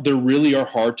 They really are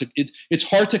hard to. It's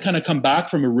hard to kind of come back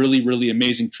from a really, really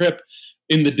amazing trip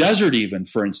in the desert, even,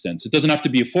 for instance. It doesn't have to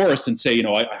be a forest, and say,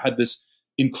 I had this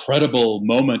incredible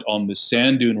moment on this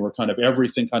sand dune where kind of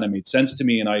everything kind of made sense to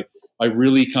me, and I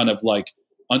really kind of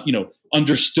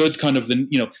understood kind of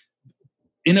the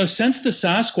in a sense, the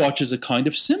Sasquatch is a kind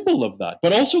of symbol of that,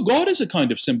 but also God is a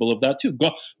kind of symbol of that too.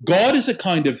 God is a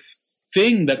kind of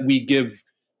thing that we give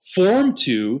form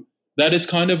to, that is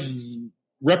kind of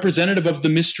representative of the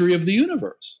mystery of the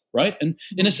universe, right? And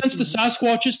in a sense, the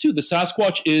Sasquatch is too. The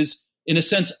Sasquatch is, in a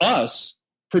sense, us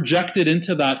projected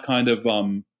into that kind of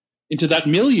into that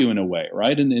milieu in a way,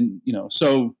 right? And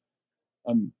so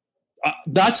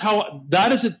that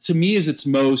is it to me, is its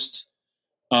most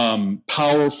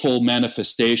powerful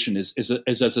manifestation, is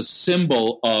as a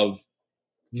symbol of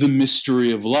the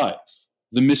mystery of life,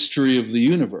 the mystery of the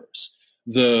universe,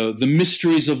 the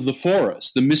mysteries of the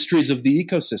forest, the mysteries of the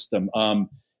ecosystem,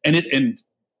 and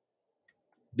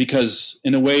because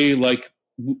in a way, like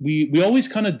we always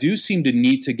kind of do seem to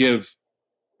need to give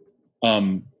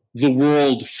the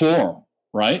world form,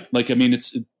 right? Like, I mean, I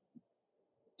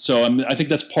think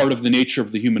that's part of the nature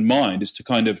of the human mind, is to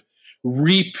kind of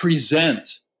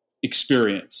represent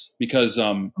experience, because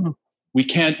we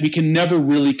can never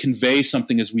really convey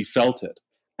something as we felt it.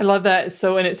 I love that.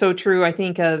 And it's so true. I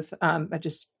think of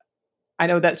I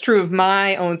know that's true of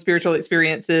my own spiritual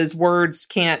experiences. Words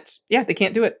can't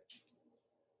do it.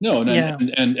 No,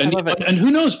 and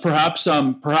who knows? Perhaps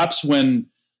when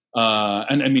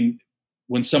and I mean,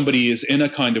 when somebody is in a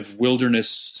kind of wilderness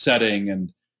setting,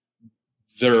 and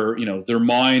their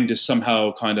mind is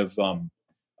somehow kind of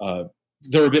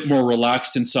they're a bit more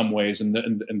relaxed in some ways,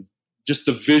 and just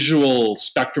the visual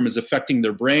spectrum is affecting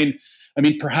their brain. I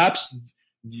mean, perhaps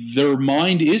their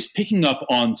mind is picking up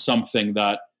on something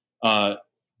that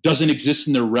doesn't exist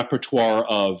in their repertoire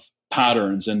of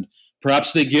patterns, and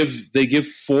perhaps they give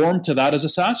form to that as a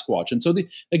Sasquatch. And so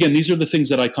these are the things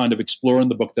that I kind of explore in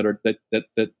the book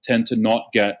that tend to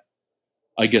not get,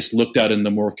 I guess, looked at in the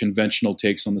more conventional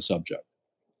takes on the subject.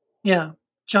 Yeah,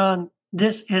 John,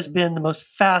 this has been the most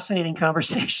fascinating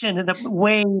conversation, and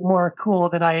way more cool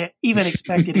than I even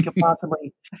expected it could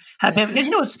possibly have been.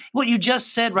 Because what you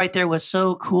just said right there was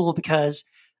so cool, because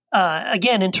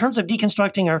again, in terms of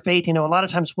deconstructing our faith, a lot of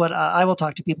times what I will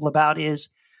talk to people about is,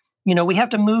 we have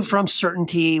to move from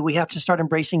certainty. We have to start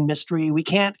embracing mystery. We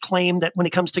can't claim that when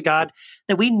it comes to God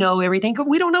that we know everything.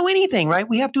 We don't know anything, right?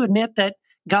 We have to admit that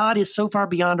God is so far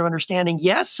beyond our understanding.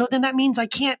 Yes. So then that means I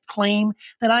can't claim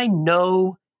that I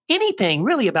know anything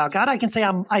really about God. I can say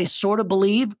I sort of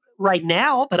believe right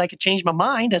now, but I could change my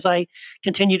mind as I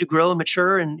continue to grow and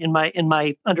mature in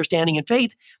my understanding and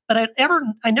faith. But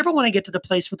I never want to get to the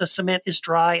place where the cement is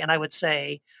dry and I would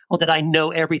say, that I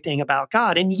know everything about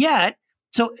God. And yet,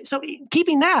 so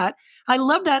keeping that, I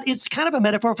love that it's kind of a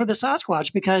metaphor for the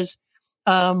Sasquatch, because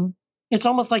it's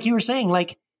almost like you were saying,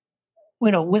 like,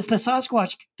 with the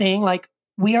Sasquatch thing, like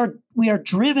we are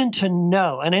driven to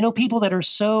know. And I know people that are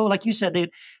so, like you said,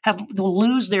 they'll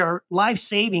lose their life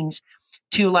savings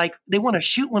to, like, they want to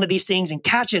shoot one of these things and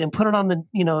catch it and put it on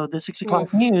the 6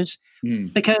 o'clock news,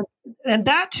 because, and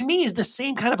that to me is the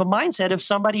same kind of a mindset of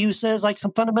somebody who says, like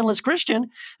some fundamentalist Christian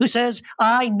who says,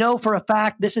 I know for a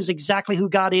fact this is exactly who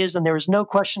God is, and there is no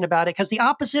question about it, because the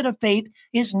opposite of faith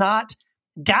is not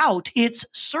doubt, it's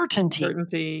certainty.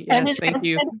 Certainty, yes, thank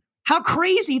you. And how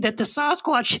crazy that the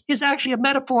Sasquatch is actually a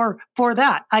metaphor for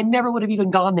that. I never would have even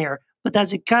gone there, but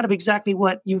that's kind of exactly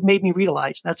what you've made me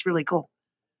realize. That's really cool.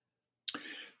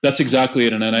 That's exactly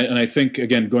it, and I think,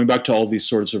 again, going back to all these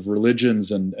sorts of religions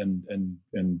and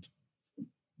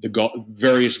the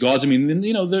various gods. I mean,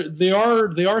 they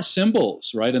are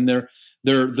symbols, right? And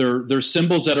they're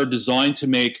symbols that are designed to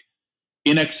make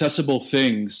inaccessible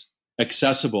things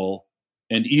accessible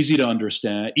and easier to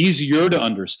understand,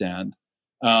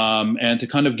 and to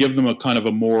kind of give them a kind of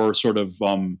a more sort of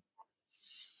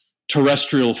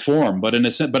terrestrial form. But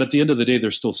but at the end of the day,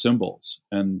 they're still symbols,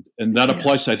 and that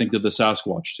applies, I think, to the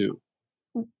Sasquatch too.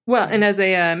 Well, and as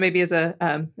a maybe as a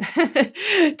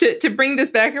to bring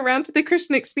this back around to the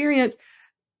Christian experience,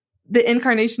 the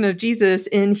incarnation of Jesus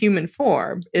in human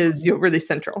form is really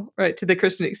central, right, to the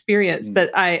Christian experience. Mm-hmm.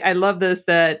 But I love this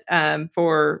that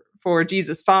for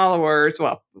Jesus followers,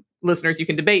 well, listeners, you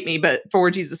can debate me, but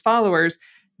for Jesus followers,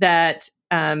 that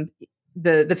the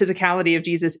physicality of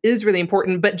Jesus is really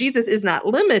important. But Jesus is not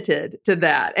limited to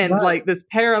that, and like this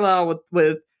parallel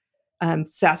with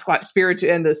Sasquatch spirit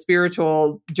and the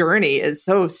spiritual journey is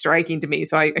so striking to me.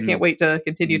 So I can't wait to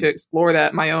continue to explore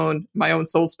that in my own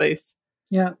soul space.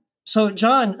 Yeah. So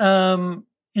John,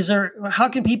 how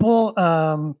can people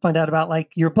find out about like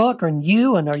your book and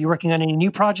you, and are you working on any new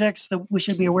projects that we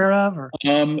should be aware of? Or?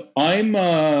 I'm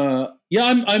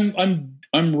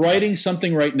writing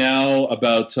something right now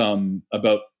about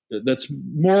that's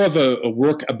more of a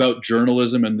work about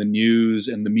journalism and the news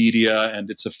and the media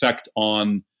and its effect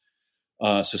on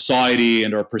society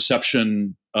and our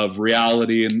perception of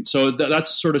reality. And so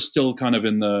that's sort of still kind of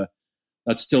in the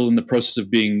process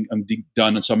of being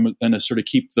done. And so I'm going to sort of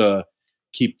keep the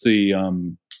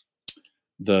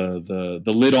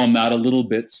lid on that a little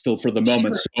bit still for the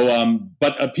moment. Sure. So,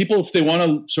 but people, if they want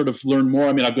to sort of learn more,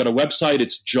 I mean, I've got a website.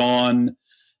 It's John,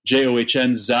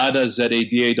 John, Zada,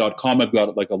 Zada.com. I've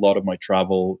got like a lot of my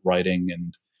travel writing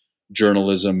and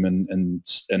journalism and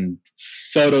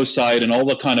photo side and all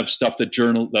the kind of stuff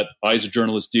that I as a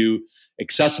journalist do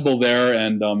accessible there.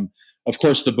 And, of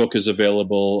course, the book is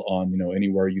available on,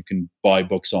 anywhere you can buy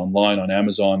books online, on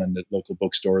Amazon and at local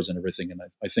bookstores and everything. And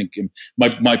I think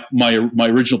my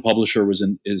original publisher is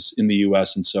in the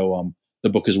US. And so, the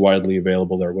book is widely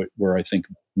available there where I think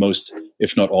most,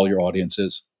 if not all, your audience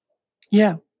is.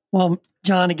 Yeah. Well,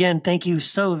 John, again, thank you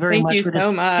so very much for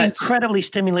this incredibly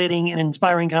stimulating and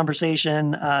inspiring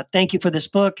conversation. Thank you for this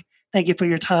book. Thank you for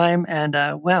your time. And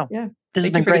wow, this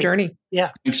has been great. The journey. Yeah.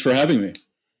 Thanks for having me.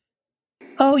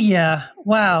 Oh, yeah.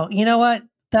 Wow. You know what?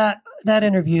 That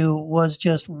interview was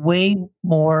just way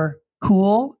more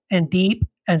cool and deep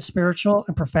and spiritual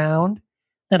and profound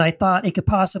than I thought it could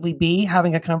possibly be,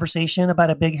 having a conversation about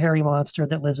a big hairy monster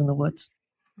that lives in the woods.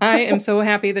 I am so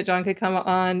happy that John could come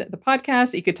on the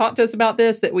podcast. He could talk to us about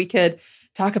this, that we could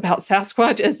talk about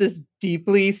Sasquatch as this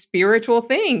deeply spiritual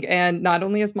thing and not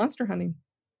only as monster hunting.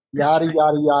 Yada,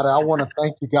 yada, yada. I want to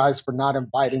thank you guys for not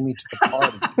inviting me to the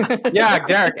party. Yeah,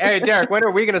 Derek. Hey, Derek, when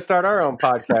are we going to start our own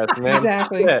podcast, man?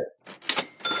 Exactly.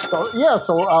 So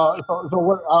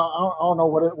what? I don't know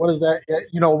what is that?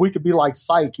 We could be like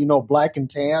Psych, black and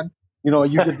tan. You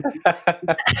could be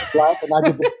black and I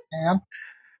could be tan.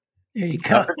 There you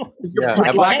go.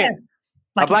 Yeah,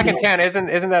 black and tan isn't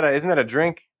that a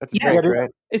drink? That's a drink, right?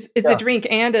 It's a drink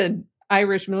and an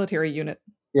Irish military unit.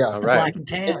 Yeah, right. Black and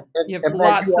tan. You have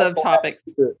lots of topics.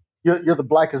 You're the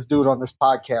blackest dude on this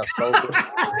podcast. So.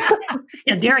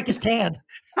 Yeah, Derek is tan.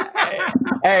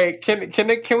 Hey,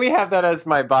 can we have that as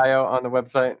my bio on the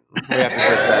website? We have to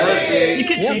put that. You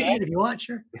can change it if you want,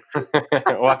 sure.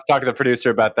 We'll have to talk to the producer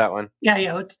about that one. Yeah,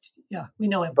 we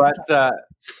know him.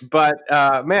 But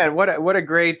man, what a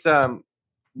great segue,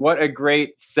 what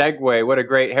a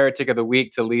great Heretic of the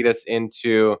Week to lead us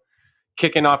into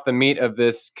kicking off the meat of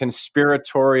this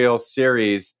conspiratorial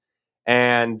series.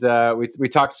 And we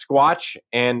talked Squatch,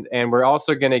 and we're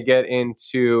also going to get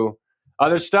into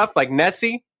other stuff like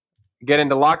Nessie, get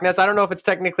into Loch Ness. I don't know if it's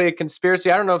technically a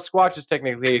conspiracy. I don't know if Squatch is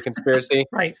technically a conspiracy.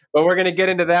 Right. But we're going to get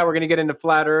into that. We're going to get into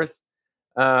Flat Earth.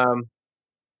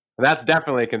 That's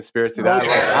definitely a conspiracy.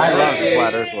 I love the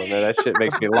Flat Earth one, man. That shit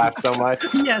makes me laugh so much.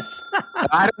 Yes.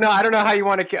 I don't know how you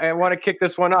want to kick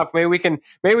this one off. Maybe we can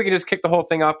just kick the whole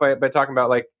thing off by talking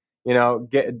about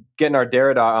getting our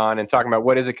Derrida on and talking about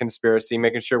what is a conspiracy,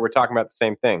 making sure we're talking about the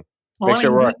same thing. Make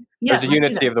sure there's a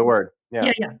unity of the word.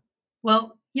 Yeah.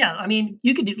 Well, yeah. I mean,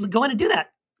 you could go on and do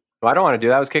that. Well, I don't want to do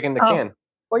that. I was kicking the can.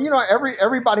 Well,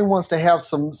 everybody wants to have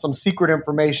some secret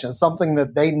information, something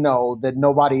that they know that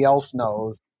nobody else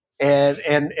knows.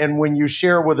 And when you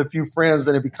share with a few friends,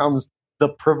 then it becomes the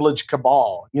privileged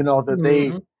cabal,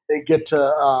 that they get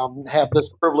to have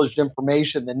this privileged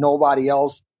information that nobody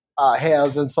else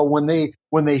has. And so when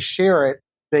they share it,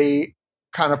 they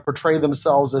kind of portray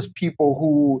themselves as people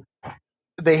who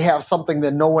they have something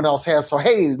that no one else has. So,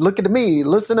 hey, look at me,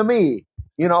 listen to me,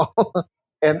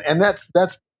 and that's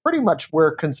pretty much where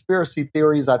conspiracy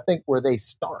theories, I think, where they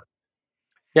start.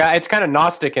 Yeah, it's kind of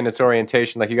Gnostic in its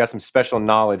orientation. Like you got some special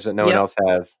knowledge that no one else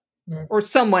has. or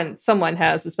someone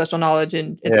has a special knowledge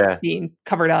and it's being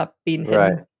covered up, being hidden.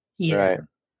 Right. Yeah. Right.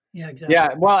 Yeah, exactly.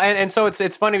 Yeah. Well, and so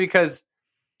it's funny because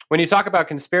when you talk about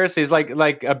conspiracies,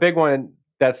 like a big one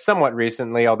that's somewhat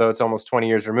recently, although it's almost 20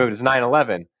 years removed, is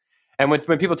 9/11. And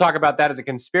when people talk about that as a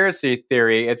conspiracy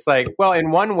theory, it's like, well, in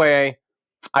one way,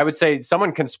 I would say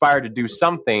someone conspired to do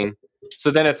something. So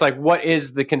then it's like, what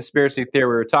is the conspiracy theory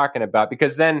we were talking about?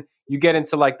 Because then you get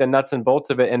into like the nuts and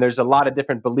bolts of it, and there's a lot of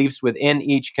different beliefs within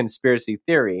each conspiracy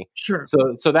theory. Sure.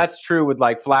 So that's true with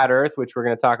like flat Earth, which we're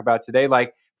going to talk about today.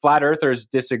 Like flat earthers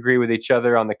disagree with each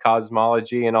other on the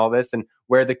cosmology and all this and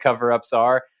where the cover-ups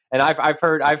are. And I've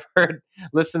heard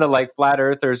listen to like flat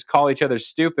earthers call each other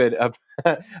stupid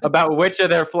about which of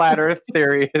their flat Earth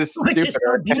theory is Which stupid. is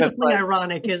so beautifully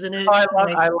ironic, isn't it? Oh,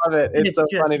 I love it. It's so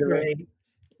just funny to great.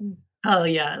 me. Oh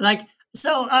yeah, like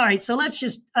so. All right, so let's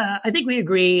just. I think we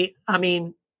agree. I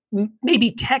mean,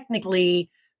 maybe technically,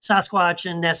 Sasquatch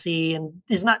and Nessie and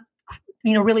is not,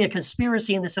 really a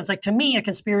conspiracy in the sense. Like to me, a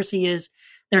conspiracy is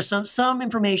there's some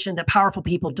information that powerful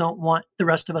people don't want the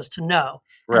rest of us to know,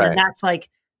 Right. and then that's like.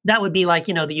 That would be like,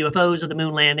 the UFOs or the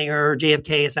moon landing or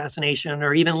JFK assassination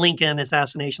or even Lincoln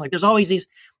assassination. Like there's always these,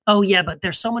 oh yeah, but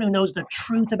there's someone who knows the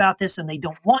truth about this and they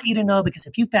don't want you to know because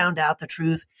if you found out the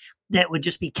truth, that would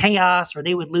just be chaos or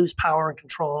they would lose power and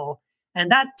control.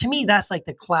 And that, to me, that's like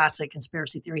the classic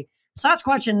conspiracy theory.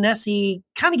 Sasquatch and Nessie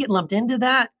kind of get lumped into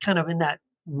that, kind of in that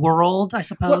world, I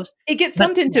suppose. Well, it gets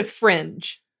lumped into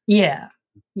fringe. Yeah,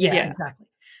 exactly.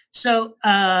 So,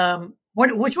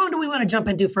 which one do we want to jump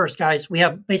into first, guys? We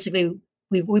have basically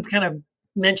we've kind of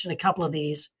mentioned a couple of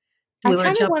these. I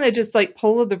kind of want to just like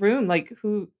poll of the room, like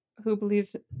who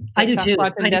believes. I do too.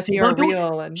 And Nessie are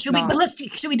real, and should we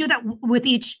do that with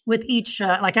each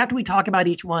like after we talk about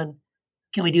each one?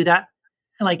 Can we do that?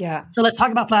 Like, so let's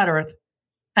talk about flat Earth,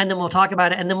 and then we'll talk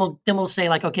about it, and then we'll say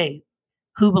like, okay,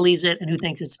 who believes it and who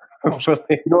thinks it's bullshit?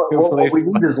 What we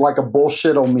need is like a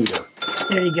bullshit-o-meter.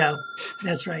 There you go.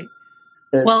 That's right.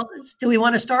 Well, do we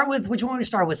want to start with which one? We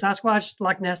start with Sasquatch,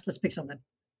 Loch Ness. Let's pick something.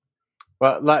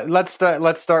 Well, let's start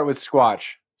with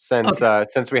Squatch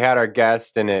since we had our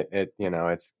guest and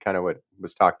it's kind of what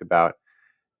was talked about.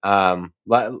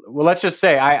 Let's just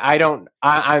say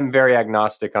I'm very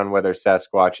agnostic on whether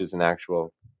Sasquatch is an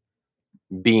actual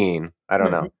being. I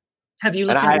don't know. Have you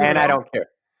looked into it? And I don't care.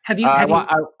 Have you?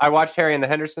 I watched Harry and the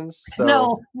Hendersons.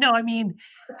 So. No. I mean,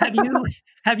 have you?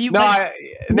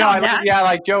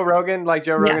 Like Joe Rogan. Like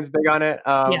Joe Rogan's big on it.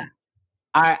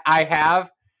 I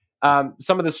have.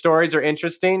 Some of the stories are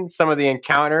interesting. Some of the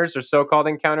encounters or so-called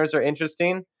encounters are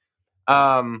interesting.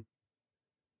 I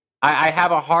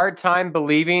have a hard time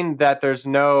believing that there's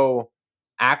no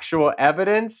actual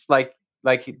evidence. Like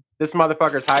this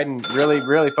motherfucker's hiding really,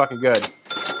 really fucking good,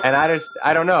 and I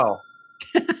don't know.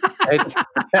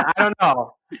 I don't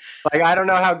know. Like I don't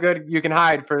know how good you can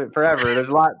hide forever.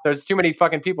 There's too many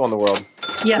fucking people in the world.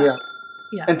 Yeah.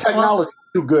 And technology is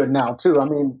too good now too. I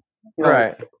mean,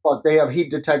 right. They have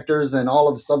heat detectors and all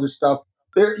of this other stuff.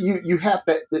 There, you have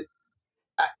to.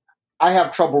 I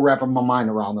have trouble wrapping my mind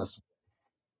around this.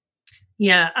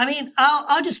 Yeah, I mean,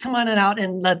 I'll just come on and out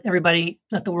and let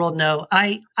the world know.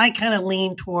 I kind of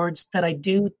lean towards that. I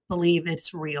do believe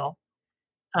it's real.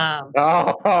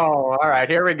 All right,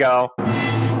 here we go.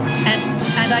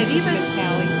 And I've even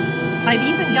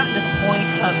gotten to the point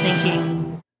of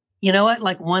thinking, you know what?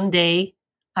 Like one day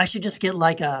I should just get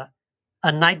like a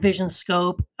night vision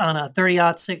scope on a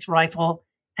 30-06 rifle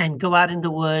and go out in the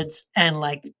woods and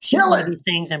like shoot one of these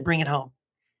things and bring it home.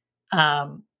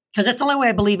 Because that's the only way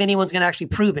I believe anyone's going to actually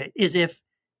prove it is if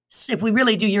we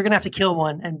really do, you're going to have to kill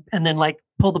one and then like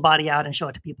pull the body out and show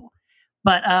it to people.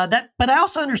 But I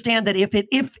also understand that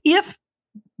if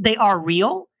they are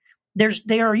real, there's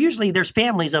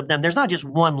families of them. There's not just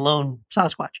one lone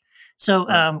Sasquatch.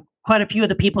 So quite a few of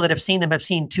the people that have seen them have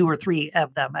seen 2 or 3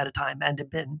 of them at a time and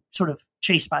have been sort of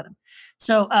chased by them.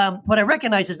 So what I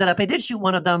recognize is that if I did shoot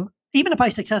one of them, even if I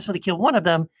successfully kill one of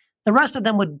them, the rest of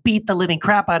them would beat the living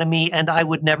crap out of me and I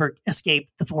would never escape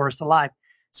the forest alive.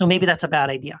 So maybe that's a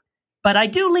bad idea. But I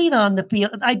do lean on the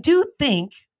field. I do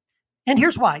think, and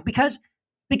here's why, because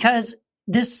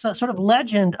this sort of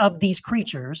legend of these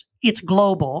creatures, it's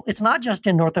global. It's not just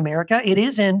in North America. It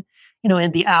is in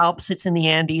the Alps. It's in the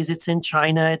Andes. It's in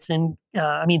China. It's in,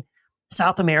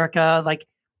 South America. Like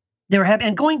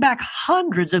and going back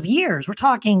hundreds of years, we're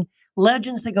talking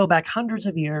legends that go back hundreds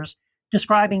of years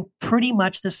describing pretty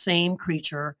much the same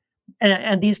creature.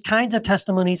 And these kinds of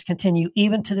testimonies continue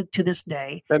even to this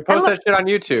day. Then post that shit on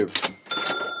YouTube.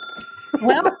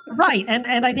 Well, right.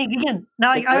 And I think, again,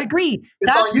 now I agree. It's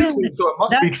on YouTube, so it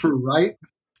must be true, right?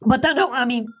 But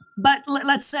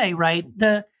let's say, right,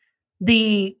 the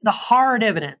the hard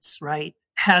evidence, right,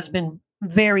 has been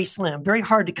very slim, very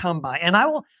hard to come by. And I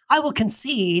will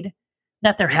concede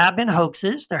that there have been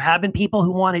hoaxes. There have been people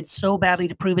who wanted so badly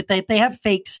to prove it that they have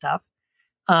fake stuff.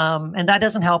 And that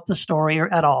doesn't help the story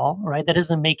at all, right? That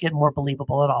doesn't make it more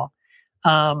believable at all.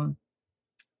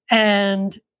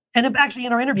 And actually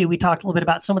in our interview, we talked a little bit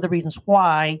about some of the reasons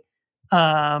why,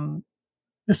 the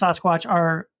Sasquatch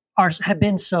have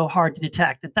been so hard to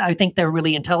detect. I think they're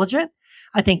really intelligent.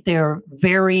 I think they're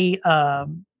very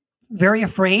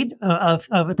afraid of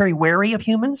very wary of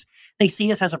humans. They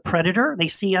see us as a predator. They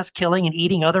see us killing and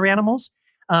eating other animals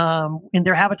in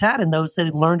their habitat, and those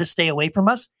that learn to stay away from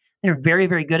us. They're very,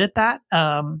 very good at that.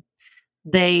 I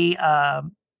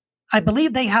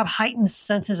believe they have heightened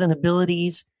senses and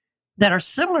abilities that are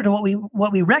similar to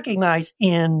what we recognize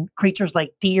in creatures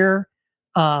like deer,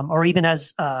 or even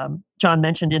as John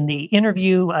mentioned in the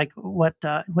interview, like what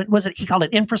was it? He called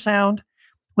it infrasound,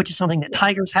 which is something that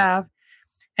tigers have.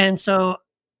 And so,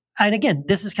 and again,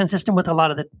 this is consistent with a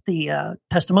lot of the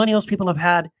testimonials people have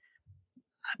had.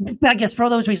 I guess for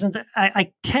those reasons,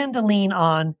 I tend to lean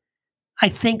on, I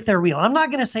think they're real. I'm not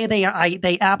going to say they are.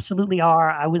 They absolutely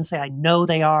are. I wouldn't say I know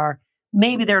they are.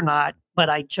 Maybe they're not, but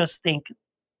I think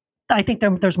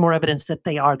there's more evidence that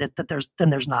they are than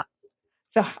there's not.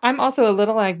 So I'm also a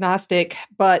little agnostic,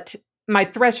 but my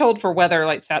threshold for whether,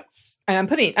 like, that's, and I'm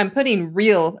putting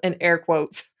real in air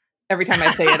quotes every time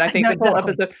I say it. I think No, this whole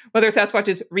exactly. episode, whether Sasquatch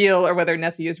is real or whether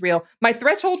Nessie is real, my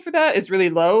threshold for that is really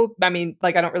low. I mean,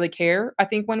 like, I don't really care, I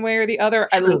think, one way or the other.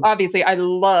 I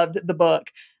loved the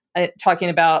book talking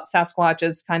about Sasquatch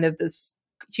as kind of this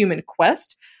human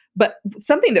quest. But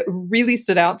something that really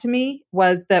stood out to me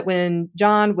was that when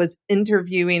John was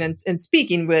interviewing and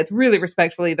speaking with, really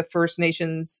respectfully, the First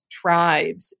Nations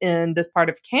tribes in this part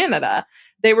of Canada,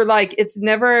 they were like, it's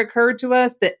never occurred to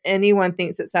us that anyone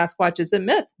thinks that Sasquatch is a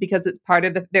myth because it's part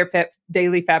of their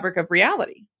daily fabric of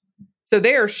reality. So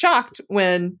they are shocked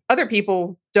when other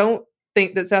people don't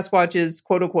think that Sasquatch is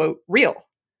quote unquote real.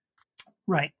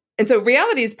 Right. And so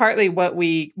reality is partly what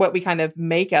we kind of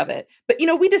make of it. But,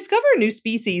 we discover new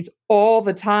species all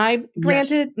the time.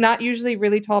 Granted, not usually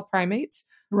really tall primates,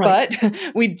 right, but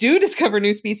we do discover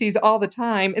new species all the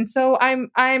time. And so I'm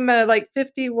like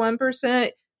 51%.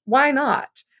 Why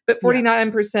not? But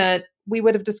 49%, we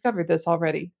would have discovered this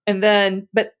already. And then,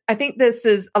 but I think this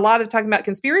is a lot of talking about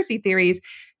conspiracy theories.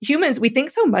 Humans, we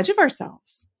think so much of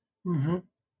ourselves. Mm-hmm.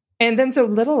 And then so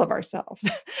little of ourselves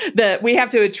that we have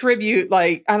to attribute,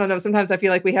 like, I don't know, sometimes I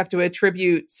feel like we have to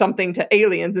attribute something to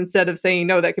aliens instead of saying,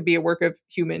 no, that could be a work of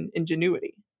human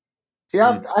ingenuity. See,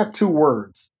 I have two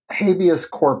words: habeas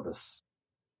corpus,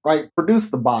 right? Produce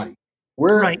the body.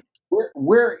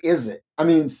 Where is it? I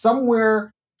mean,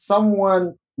 somewhere,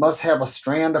 someone must have a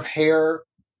strand of hair,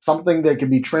 something that can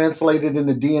be translated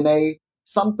into DNA,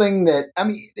 something that,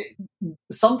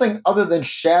 something other than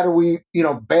shadowy,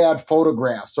 bad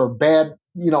photographs or bad,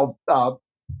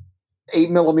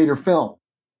 8mm film.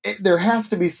 There has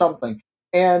to be something.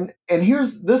 And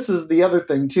this is the other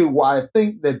thing too, why I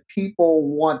think that people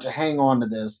want to hang on to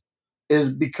this is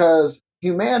because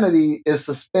humanity is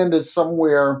suspended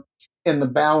somewhere in the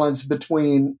balance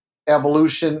between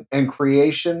evolution and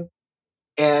creation.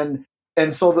 And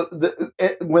so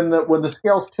when the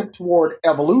scales tip toward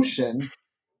evolution,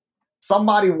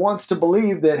 somebody wants to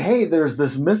believe that, hey, there's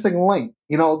this missing link,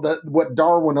 that what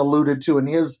Darwin alluded to in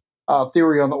his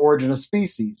theory on the origin of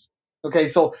species. Okay,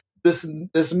 so this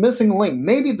missing link,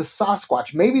 maybe the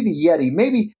Sasquatch, maybe the Yeti,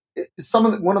 maybe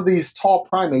one of these tall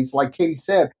primates, like Katie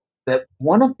said, that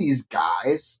one of these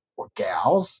guys or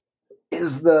gals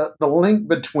is the link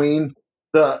between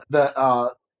the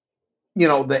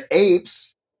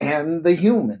apes and the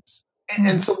humans,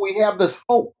 and so we have this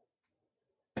hope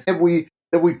that we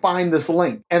find this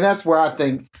link, and that's where I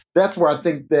think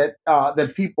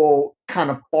that people kind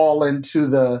of fall into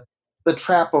the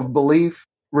trap of belief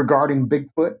regarding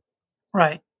Bigfoot.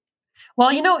 Right. Well,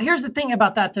 here's the thing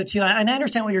about that though too, and I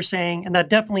understand what you're saying, and that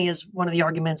definitely is one of the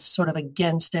arguments sort of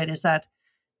against it, is that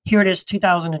here it is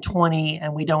 2020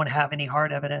 and we don't have any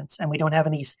hard evidence, and we don't have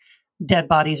any dead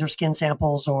bodies or skin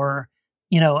samples or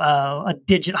a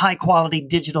high quality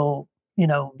digital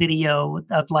video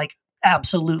of like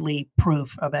absolutely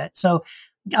proof of it. So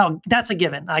that's a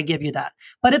given. I give you that.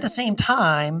 But at the same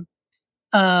time,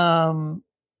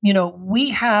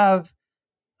 we have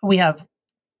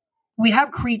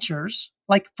creatures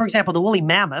like, for example, the woolly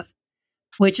mammoth,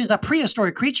 which is a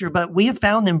prehistoric creature, but we have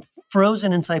found them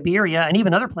frozen in Siberia and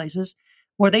even other places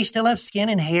where they still have skin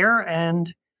and hair,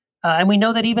 and we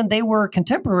know that even they were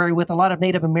contemporary with a lot of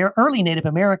early Native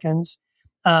Americans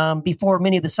before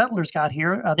many of the settlers got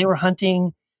here. They were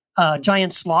hunting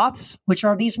giant sloths, which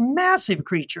are these massive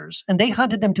creatures, and they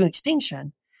hunted them to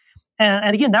extinction.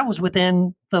 And again, that was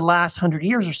within the last 100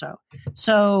 years or so.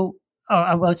 So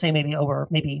I would say maybe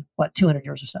 200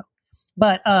 years or so.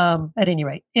 But at any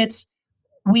rate,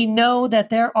 we know that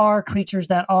there are creatures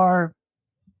that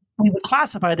we would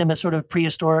classify them as sort of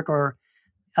prehistoric or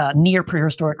near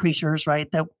prehistoric creatures, right?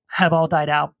 That have all died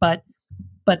out, but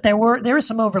there is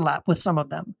some overlap with some of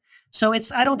them. So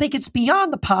I don't think it's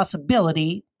beyond the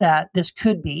possibility that this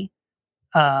could be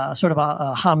sort of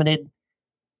a hominid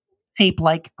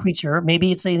ape-like creature.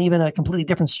 Maybe it's even a completely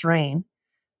different strain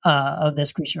of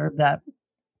this creature that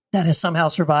has somehow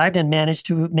survived and managed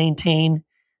to maintain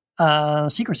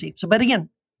secrecy. So, but again,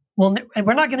 we're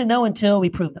not going to know until we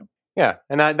prove them. Yeah,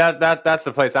 and that's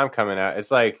the place I'm coming at.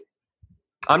 It's like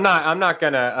I'm not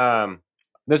gonna.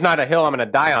 There's not a hill I'm gonna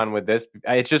die on with this.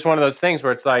 It's just one of those things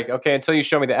where it's like, okay, until you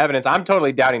show me the evidence, I'm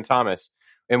totally doubting Thomas.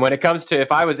 And when it comes to,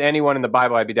 if I was anyone in the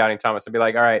Bible, I'd be doubting Thomas. I'd be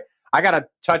like, all right, I gotta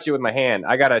touch it with my hand.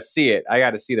 I gotta see it. I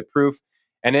gotta see the proof.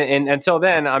 And until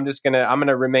then, I'm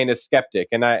gonna remain a skeptic.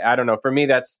 And I don't know. For me,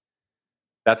 that's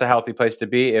a healthy place to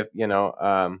be. If you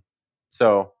know,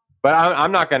 so. But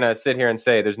I'm not gonna sit here and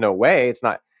say there's no way. It's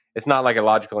not like a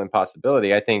logical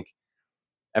impossibility. I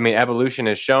mean, evolution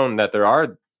has shown that there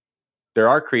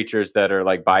are creatures that are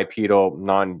like bipedal,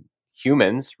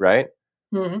 non-humans, right?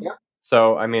 Mm-hmm. Yeah.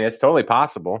 So, I mean, it's totally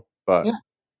possible, but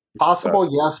possible,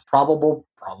 yes. Probable,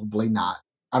 probably not.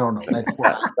 I don't know.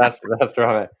 That's where that's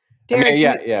right. Derek, I mean,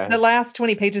 yeah. The last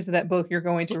 20 pages of that book you're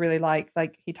going to really like.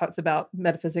 Like he talks about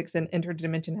metaphysics and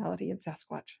interdimensionality in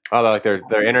Sasquatch. Oh, like they're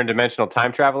interdimensional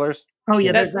time travelers. Oh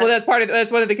yeah, that's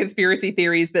one of the conspiracy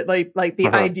theories. But like the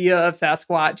idea of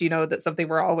Sasquatch, that's something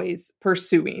we're always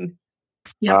pursuing.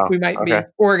 Yeah, we might be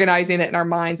organizing it in our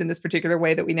minds in this particular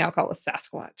way that we now call a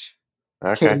Sasquatch.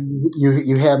 Okay,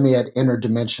 you have me at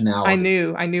interdimensionality.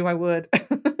 I knew I would.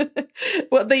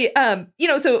 Well,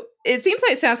 so it seems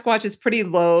like Sasquatch is pretty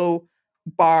low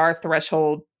bar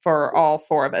threshold for all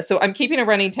four of us. So I'm keeping a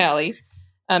running tally.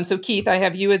 So Keith, I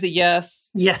have you as a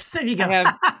yes. Yes, there you go.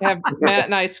 I have Matt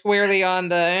and I squarely on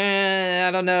the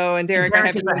I don't know, and Derek I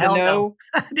have you as a no.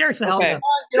 Derek's a hell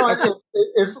no.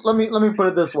 It's let me put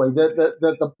it this way: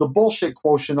 the bullshit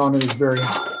quotient on it is very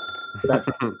high. That's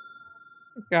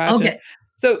gotcha. Okay.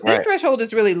 So this threshold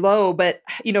is really low, but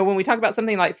when we talk about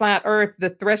something like flat Earth,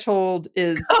 the threshold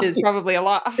is probably a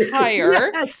lot higher,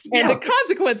 and the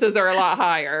consequences are a lot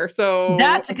higher. So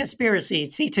that's a conspiracy.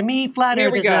 See, to me, flat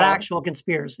Earth is an actual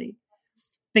conspiracy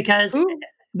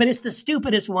but it's the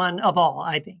stupidest one of all,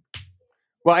 I think.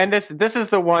 Well, and this is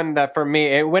the one that for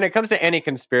me, when it comes to any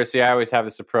conspiracy, I always have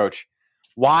this approach: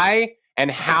 why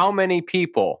and how many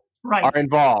people are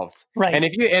involved, right? And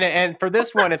if you and for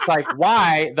this one, it's like,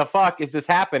 why the fuck is this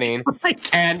happening? Right.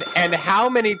 And how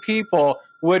many people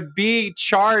would be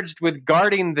charged with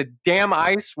guarding the damn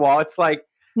ice wall? It's like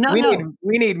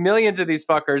we need millions of these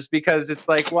fuckers, because it's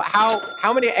like, well,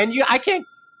 how many? And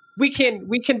we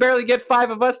can barely get 5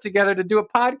 of us together to do a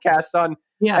podcast on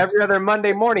every other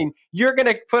Monday morning. You're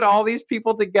gonna put all these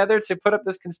people together to put up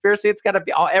this conspiracy? It's got to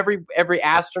be every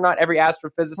astronaut, every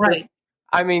astrophysicist. Right.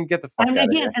 I mean, get the fuck out of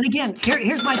here. And again,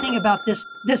 here's my thing about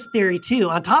this theory too,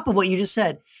 on top of what you just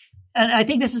said. And I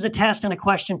think this is a test and a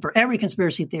question for every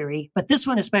conspiracy theory, but this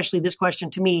one, especially this question,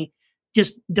 to me,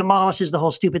 just demolishes the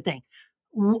whole stupid thing.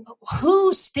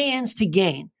 Who stands to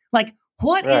gain? Like,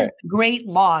 what is the great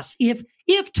loss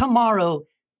if tomorrow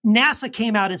NASA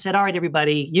came out and said, all right,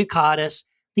 everybody, you caught us.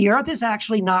 The Earth is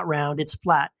actually not round, it's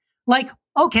flat. Like,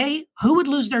 okay, who would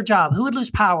lose their job? Who would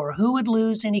lose power? Who would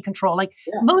lose any control? Like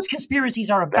most conspiracies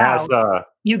are about,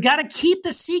 you got to keep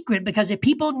the secret, because if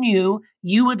people knew,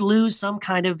 you would lose some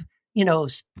kind of,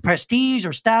 prestige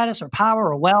or status or power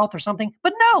or wealth or something.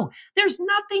 But no, there's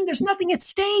nothing at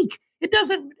stake. It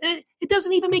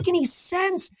doesn't even make any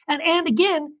sense. And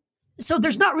again, so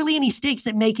there's not really any stakes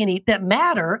that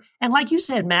matter. And like you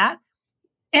said, Matt,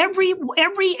 every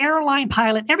airline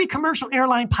pilot, every commercial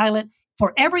airline pilot,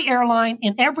 for every airline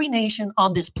in every nation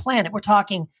on this planet, we're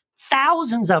talking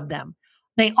thousands of them.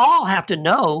 They all have to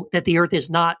know that the Earth is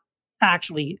not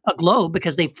actually a globe,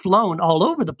 because they've flown all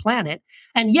over the planet.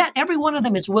 And yet every one of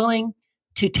them is willing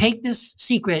to take this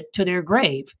secret to their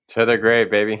grave. To their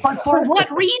grave, baby. But for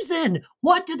what reason?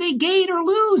 What do they gain or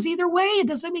lose? Either way, it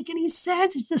doesn't make any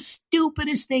sense. It's the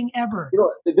stupidest thing ever.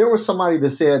 There was somebody that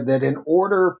said that in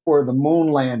order for the moon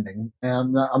landing,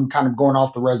 and I'm kind of going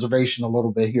off the reservation a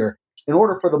little bit here, in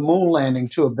order for the moon landing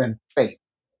to have been fake.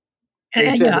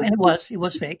 And it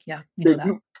was fake. Yeah.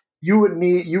 You would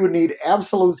need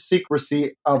absolute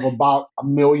secrecy of about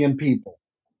 1 million people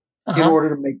in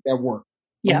order to make that work.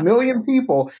 Yeah. 1 million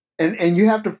people. And you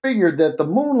have to figure that the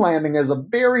moon landing is a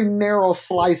very narrow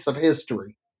slice of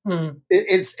history. Mm.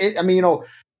 I mean,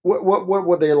 what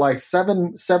were they like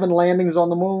seven landings on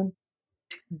the moon?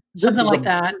 Something like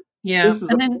that. Yeah. This is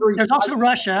And a then very there's also tight-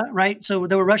 Russia, right? So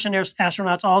there were Russian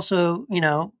astronauts also,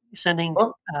 sending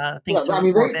things to I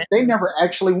mean, orbit. they never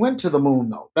actually went to the moon,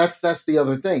 though. That's the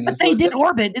other thing. But they did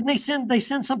orbit. Didn't they send? They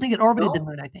sent something that orbited the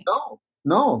moon, I think.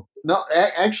 No.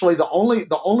 Actually, the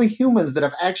only humans that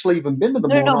have actually even been to the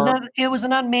moon are. No, it was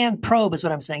an unmanned probe, is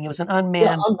what I'm saying. It was an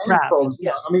unmanned craft. Probes.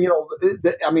 Yeah.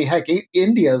 I mean, heck,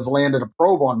 India has landed a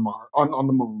probe on on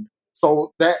the moon.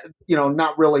 So that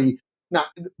not really.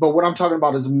 But what I'm talking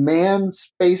about is manned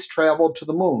space travel to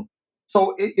the moon.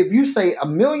 So if you say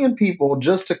 1 million people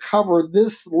just to cover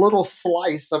this little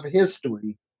slice of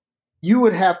history, you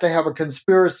would have to have a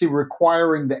conspiracy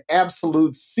requiring the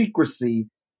absolute secrecy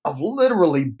of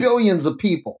literally billions of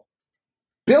people.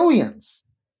 Billions.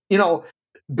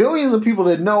 Billions of people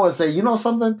that know and say, you know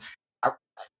something?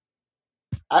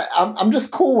 I'm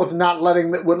just cool with not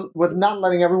letting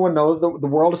everyone know the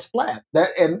world is flat.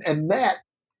 That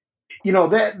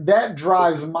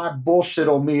drives my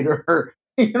bullshit-o-meter,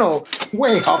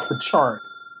 way off the chart.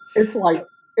 It's like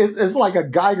it's like a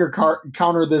Geiger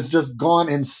counter that's just gone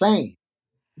insane.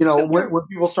 When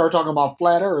people start talking about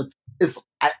flat Earth,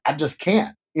 I just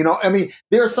can't. I mean,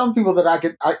 there are some people that I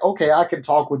can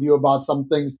talk with you about some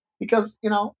things because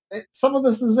some of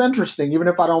this is interesting, even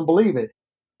if I don't believe it.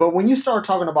 But when you start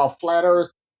talking about flat Earth,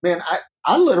 man,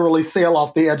 I literally sail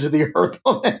off the edge of the earth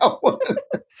on that one.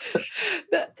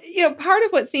 Part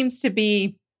of what seems to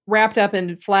be wrapped up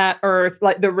in flat Earth,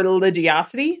 like the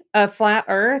religiosity of flat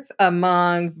Earth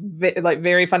among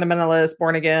very fundamentalist,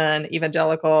 born again,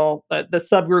 evangelical, the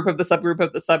subgroup of the subgroup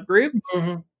of the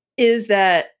subgroup, is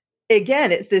that,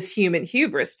 again, it's this human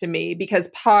hubris to me, because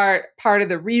part of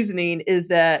the reasoning is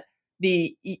that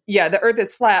the Earth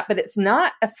is flat, but it's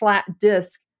not a flat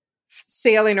disk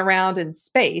sailing around in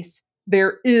space.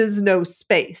 There is no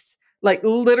space. Like,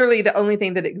 literally the only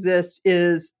thing that exists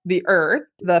is the Earth,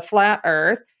 the flat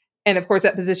Earth. And of course,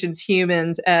 that positions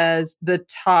humans as the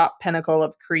top pinnacle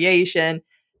of creation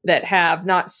that have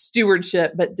not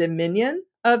stewardship, but dominion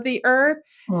of the Earth.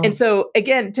 And so,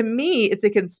 again, to me, it's a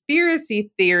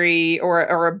conspiracy theory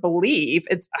or a belief.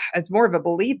 It's more of a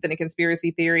belief than a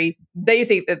conspiracy theory. They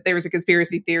think that there was a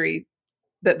conspiracy theory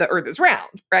that the Earth is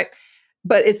round, right?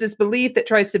 But it's this belief that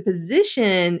tries to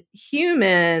position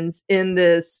humans in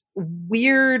this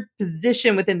weird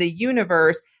position within the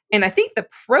universe. And I think the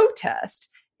protest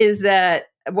is that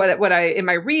in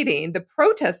my reading, the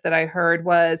protest that I heard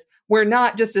was, we're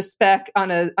not just a speck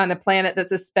on a planet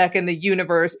that's a speck in the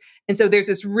universe. And so there's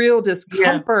this real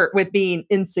discomfort with being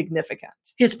insignificant.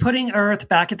 It's putting Earth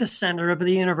back at the center of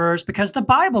the universe because the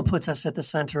Bible puts us at the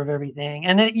center of everything.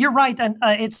 And you're right. And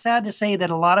it's sad to say that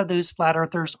a lot of those flat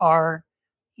earthers are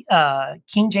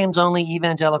King James only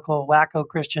evangelical wacko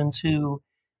Christians who,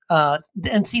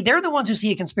 and see, they're the ones who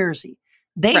see a conspiracy.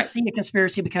 They see a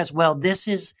conspiracy because, well, this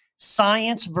is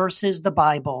science versus the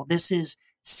Bible. This is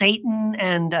Satan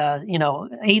and,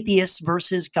 atheists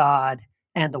versus God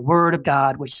and the Word of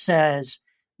God, which says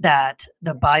that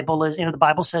the Bible is, the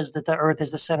Bible says that the Earth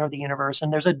is the center of the universe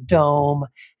and there's a dome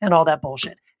and all that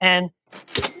bullshit. And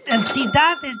see,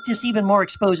 that is just even more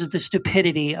exposes the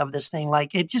stupidity of this thing.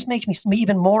 Like, it just makes me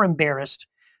even more embarrassed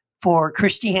for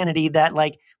Christianity that,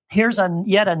 like, here's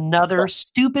yet another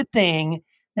stupid thing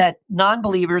that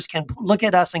non-believers can look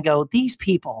at us and go, these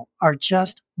people are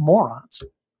just morons.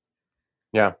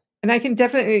 Yeah. And I can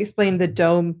definitely explain the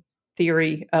dome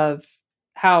theory of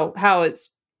how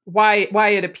it's why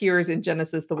it appears in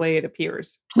Genesis the way it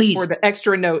appears. Please. For the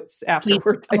extra notes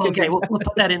afterwards. Okay, we'll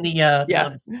put that in the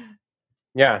notice.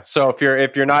 Yeah. So if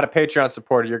you're not a Patreon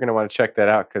supporter, you're going to want to check that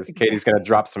out because Katie's going to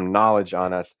drop some knowledge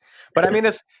on us. But I mean,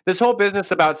 this whole business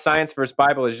about science versus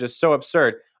Bible is just so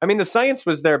absurd. I mean, the science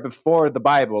was there before the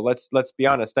Bible. Let's be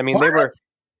honest. I mean, what?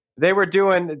 they were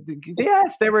doing.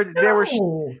 Yes, they were.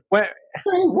 What?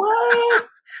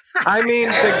 I mean,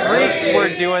 the Greeks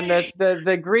were doing this.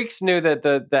 The Greeks knew that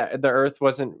the Earth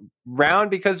wasn't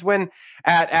round because when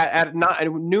at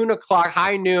noon o'clock,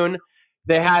 high noon,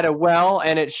 they had a well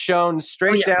and it shone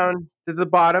straight down to the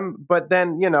bottom. But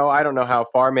then, I don't know how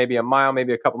far, maybe a mile,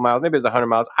 maybe a couple miles, maybe it was 100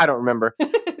 miles. I don't remember.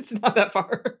 It's not that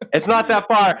far. It's not that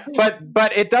far,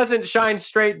 but it doesn't shine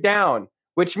straight down,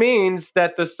 which means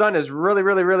that the sun is really,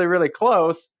 really, really, really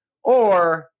close,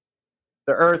 or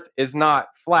the Earth is not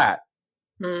flat.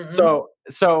 Mm-hmm.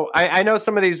 So I know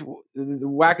some of these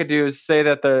wackadoos say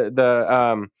that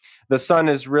the sun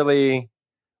is really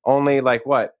only like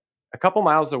what? A couple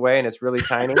miles away and it's really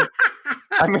tiny.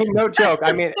 I mean, no joke.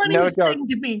 That's I mean, the no funniest joke. thing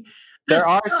to me. There The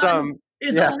are sun some.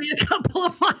 is Yeah. only a couple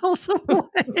of miles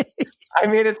away. I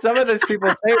mean, it's some of those people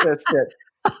say this shit.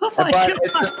 Oh my But God.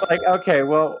 it's just like, okay,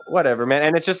 well, whatever, man.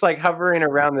 And it's just like hovering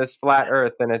around this flat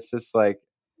Earth, and it's just like,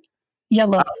 Yeah,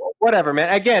 look. whatever,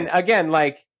 man. Again,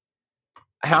 like,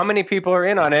 how many people are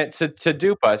in on it to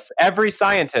dupe us? Every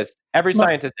scientist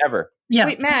ever. Yeah.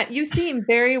 Wait, Matt, you seem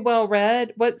very well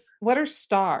read. What are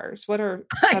stars? What are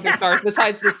other stars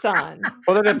besides the sun?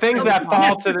 Well, they're the things that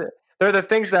fall to the. They're the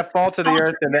things that fall to the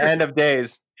earth in the end of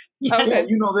days. Yes. Okay.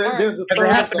 You know, they're the Because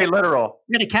it has to be literal.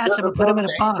 We're going to catch them and put them in a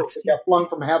box. That got flung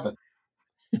from heaven.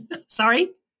 Sorry?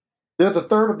 They're the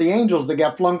third of the angels that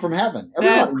got flung from heaven.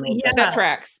 Everybody knows yeah. that. That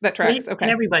tracks. That tracks. Okay.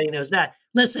 And everybody knows that.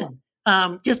 Listen,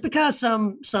 just because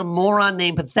some moron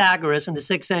named Pythagoras in the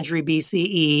 6th century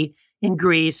BCE in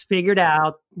Greece figured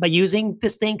out by using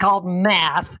this thing called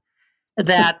math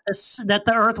that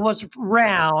the Earth was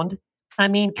round. I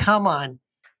mean, come on.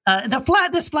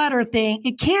 This flat Earth thing,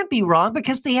 it can't be wrong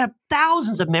because they have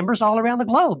thousands of members all around the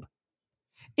globe.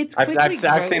 It's I've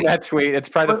seen that tweet. It's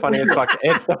probably the funniest fucking.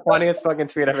 It's the funniest fucking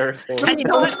tweet I've ever seen. And you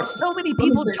know what? So many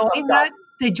people join that.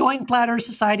 They join Flat Earth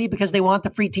Society because they want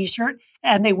the free T-shirt,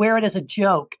 and they wear it as a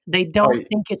joke. They don't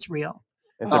think it's real.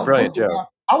 It's a brilliant joke.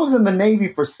 I was in the Navy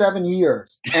for 7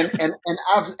 years, and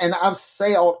I've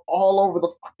sailed all over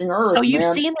the fucking earth. So you've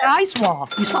man. seen the ice wall.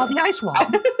 You saw the ice wall.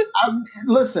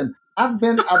 Listen, I've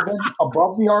been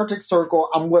above the Arctic Circle.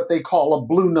 I'm what they call a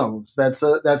blue nose. That's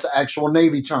an actual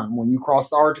Navy term. When you cross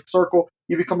the Arctic Circle,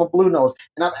 you become a blue nose.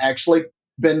 And I've actually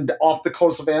been off the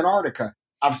coast of Antarctica.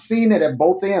 I've seen it at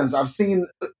both ends. I've seen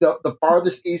the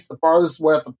farthest east, the farthest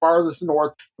west, the farthest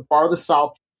north, the farthest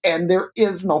south, and there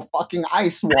is no fucking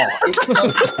ice wall. It just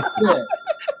is.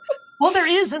 Well, there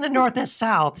is in the north and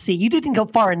south. See, you didn't go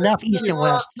far enough east and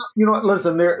west. You know what?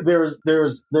 Listen,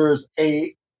 there's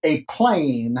a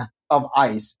plain of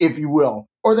ice, if you will,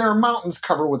 or there are mountains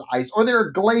covered with ice, or there are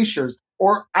glaciers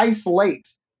or ice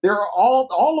lakes. There are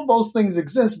all of those things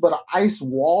exist, but an ice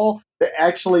wall that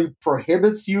actually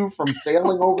prohibits you from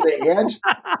sailing over the edge.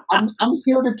 I'm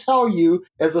here to tell you,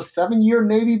 as a 7-year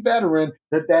Navy veteran,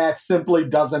 that simply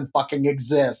doesn't fucking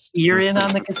exist. You're in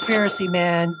on the conspiracy,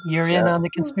 man. You're in on the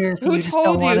conspiracy.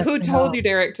 Who told you,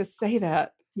 Derek, to say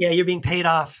that? Yeah, you're being paid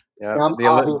off. Yeah,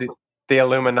 the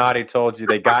Illuminati told you.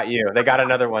 They got you. They got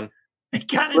another one.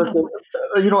 Listen,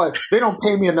 you know what? They don't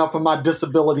pay me enough for my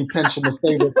disability pension to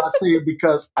say this. I say it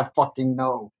because I fucking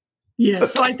know. Yeah,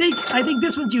 so I think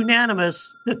this one's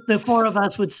unanimous. The four of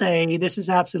us would say this is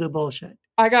absolute bullshit.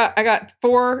 I got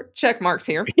 4 check marks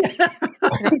here. I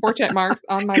got 4 check marks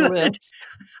on my list.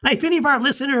 If any of our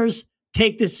listeners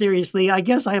take this seriously, I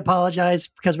guess I apologize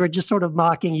because we're just sort of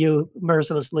mocking you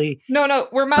mercilessly. No,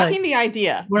 we're mocking the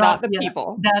idea, not the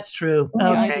people. That's true.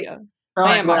 Okay.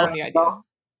 I am mocking the idea.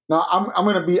 No, I'm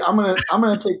gonna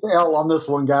take the L on this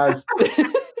one, guys.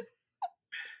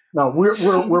 No,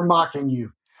 we're mocking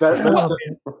you.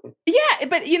 Yeah,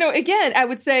 but again, I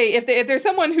would say if there's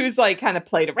someone who's like kind of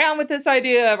played around with this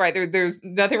idea, right? There's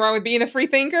nothing wrong with being a free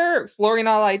thinker, exploring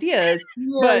all ideas.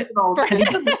 Yeah, but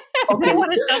I'm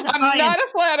not a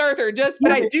flat earther,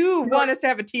 but I do want us to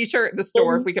have a T-shirt in the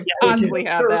store if we can possibly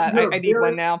have that. I need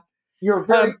one now. You're a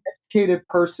very educated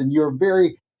person. You're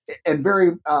very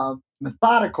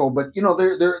methodical, but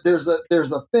there's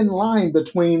a thin line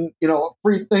between a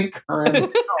free thinker and a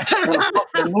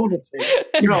lunatic.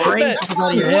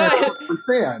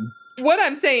 What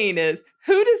I'm saying is,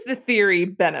 who does the theory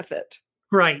benefit?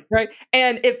 Right.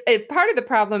 And if part of the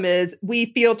problem is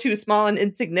we feel too small and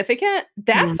insignificant,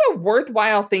 that's a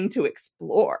worthwhile thing to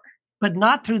explore. But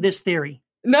not through this theory.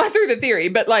 Not through the theory,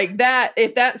 but like that,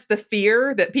 if that's the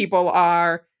fear that people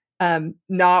are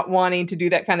not wanting to do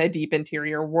that kind of deep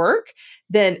interior work,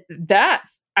 then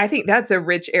I think that's a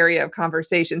rich area of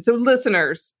conversation. So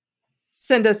listeners,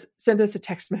 send us a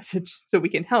text message so we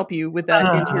can help you with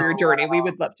that interior journey. We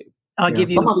would love to. I'll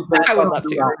give you. I would love to.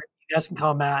 You guys can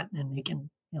call Matt and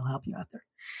he'll help you out there.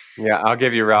 Yeah, I'll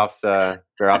give you Ralph's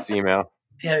email.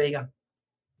 Yeah, there you go.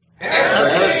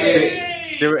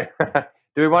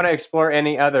 Do we want to explore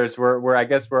any others? I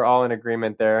guess we're all in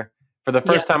agreement there. For the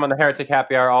first time on the Heretic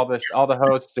Happy Hour, all the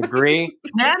hosts agree.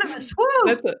 Unanimous. Woo!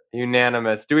 That's it.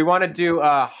 Unanimous. Do we want to do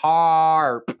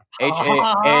HAARP?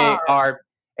 HAARP.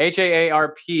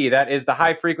 That is the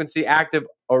High Frequency Active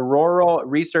Auroral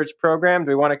Research Program. Do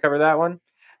we want to cover that one?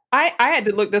 I had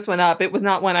to look this one up. It was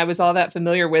not one I was all that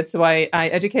familiar with, so I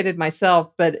educated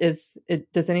myself. But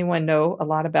does anyone know a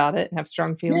lot about it and have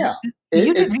strong feelings? Yeah,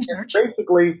 it's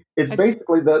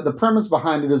basically the premise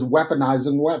behind it is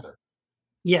weaponizing weather.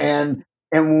 Yes,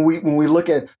 and when we look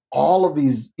at all of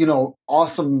these,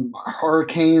 awesome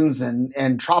hurricanes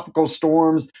and tropical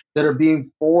storms that are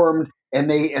being formed, and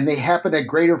they happen at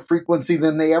greater frequency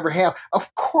than they ever have.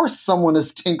 Of course, someone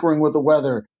is tinkering with the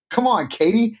weather. Come on,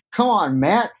 Katie. Come on,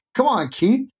 Matt. Come on,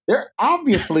 Keith. They're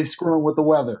obviously screwing with the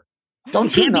weather.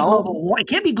 Don't you know? It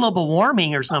can't be global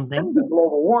warming or something.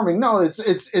 Global warming. No,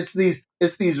 it's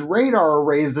these radar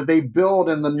arrays that they build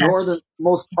in the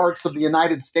northernmost parts of the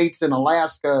United States and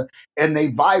Alaska, and they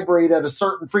vibrate at a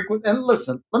certain frequency. And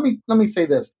listen, let me say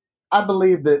this. I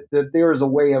believe that there is a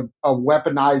way of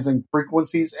weaponizing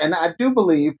frequencies, and I do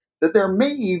believe that there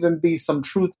may even be some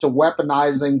truth to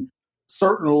weaponizing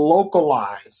certain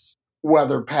localized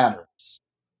weather patterns.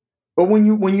 But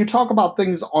when you talk about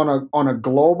things on a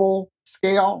global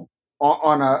scale,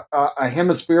 on a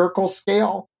hemispherical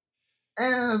scale,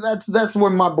 that's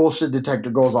when my bullshit detector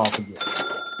goes off again.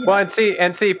 Well,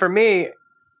 and see, for me,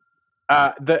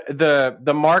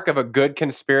 the mark of a good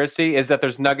conspiracy is that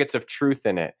there's nuggets of truth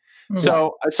in it.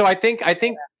 So I think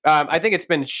it's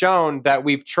been shown that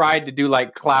we've tried to do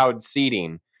like cloud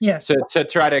seeding, to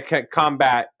try to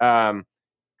combat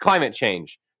climate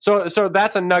change. So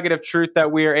that's a nugget of truth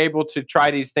that we are able to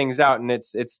try these things out, and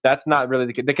that's not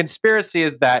really the conspiracy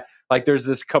is that like there's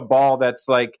this cabal that's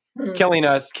like killing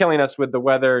us with the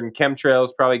weather, and chemtrails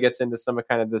probably gets into some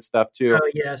kind of this stuff too. Oh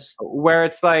yes, where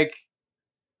it's like,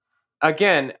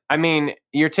 again, I mean,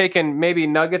 you're taking maybe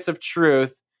nuggets of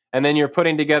truth, and then you're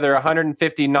putting together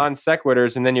 150 non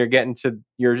sequiturs, and then you're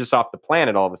just off the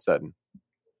planet all of a sudden.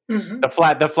 Mm-hmm.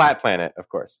 The flat planet, of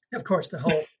course. Of course, the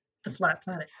flat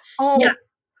planet. Oh. Yeah.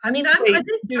 I mean, I think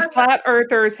flat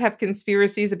earthers have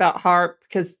conspiracies about HAARP?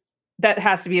 Because that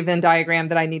has to be a Venn diagram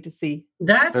that I need to see.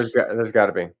 There's got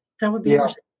to be. That would be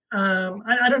interesting.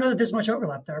 I don't know that there's much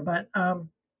overlap there, but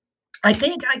I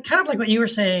think I kind of like what you were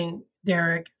saying,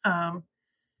 Derek. I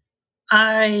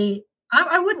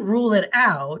wouldn't rule it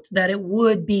out that it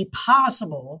would be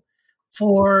possible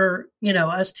for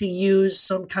us to use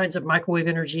some kinds of microwave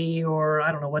energy, or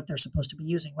I don't know what they're supposed to be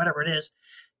using, whatever it is,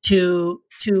 to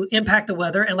impact the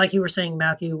weather. And like you were saying,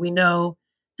 Matthew, we know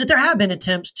that there have been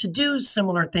attempts to do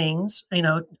similar things,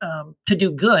 to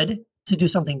do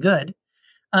something good.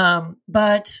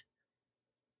 But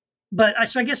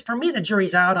so I guess for me, the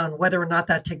jury's out on whether or not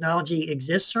that technology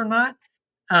exists or not.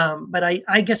 But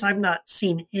I guess I've not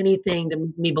seen anything to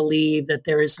make me believe that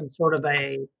there is some sort of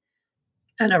a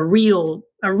real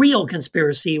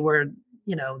conspiracy where,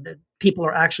 that people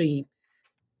are actually.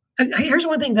 Here's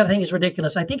one thing that I think is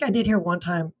ridiculous. I think I did hear one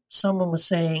time someone was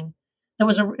saying it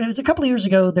was a couple of years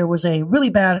ago. There was a really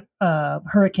bad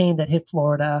hurricane that hit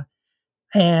Florida,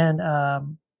 and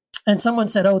someone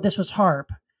said, "Oh, this was HAARP,"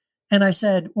 and I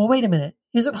said, "Well, wait a minute.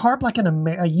 Isn't HAARP like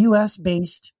a U.S.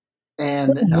 based?"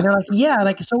 And they're like,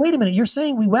 "Yeah." So wait a minute. You're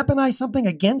saying we weaponize something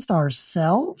against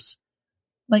ourselves?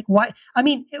 Like, why? I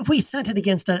mean, if we sent it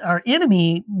against our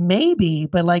enemy, maybe,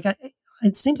 but like,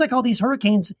 it seems like all these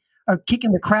hurricanes are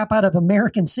kicking the crap out of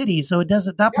American cities. So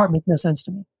that part makes no sense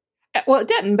to me. Well, it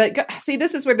didn't, but see,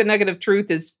 this is where the nugget of truth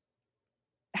is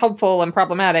helpful and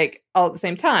problematic all at the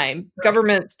same time. Right.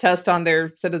 Governments test on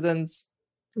their citizens.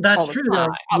 That's true, though.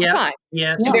 All the time.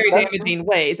 Yes. In very damaging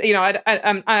ways.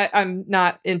 I'm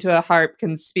not into a HAARP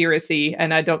conspiracy,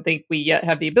 and I don't think we yet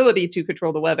have the ability to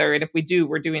control the weather. And if we do,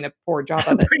 we're doing a poor job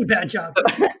of it. Pretty bad job.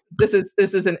 This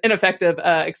is an ineffective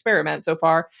experiment so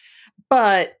far.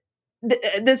 But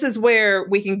this is where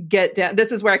we can get down.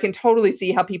 This is where I can totally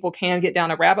see how people can get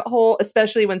down a rabbit hole,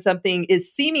 especially when something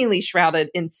is seemingly shrouded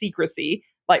in secrecy.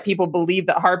 Like people believe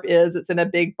that HAARP is. It's in a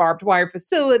big barbed wire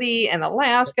facility in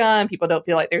Alaska, and people don't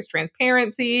feel like there's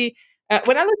transparency.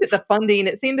 When I looked at the funding,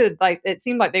 it seemed like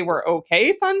they were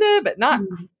okay funded, but not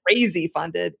crazy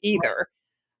funded either.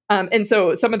 And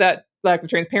so some of that lack of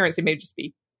transparency may just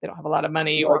be they don't have a lot of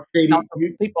money or Katie,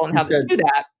 people and how to do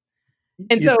that.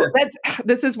 And so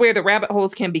this is where the rabbit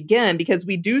holes can begin, because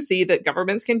we do see that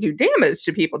governments can do damage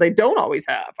to people. They don't always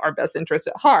have our best interests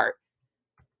at heart.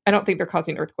 I don't think they're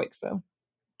causing earthquakes, though.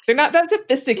 They're not that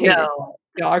sophisticated. No.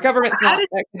 Our government's not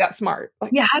that smart.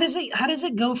 How does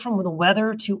it go from the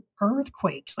weather to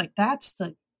earthquakes? Like that's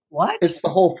the what? It's the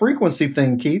whole frequency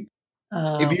thing, Keith.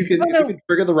 If you can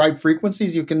trigger the right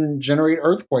frequencies, you can generate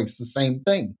earthquakes. The same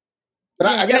thing. But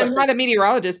I'm not a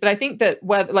meteorologist, but I think that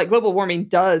global warming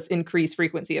does increase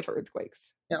frequency of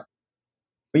earthquakes. Yeah.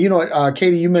 But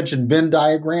Katie, you mentioned Venn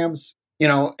diagrams,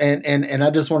 and I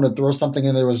just wanted to throw something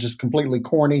in there that was just completely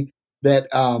corny. That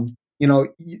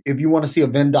if you want to see a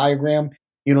Venn diagram,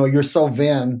 you're so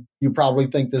Venn, you probably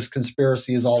think this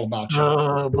conspiracy is all about you.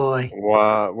 Oh boy!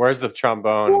 Wow, where's the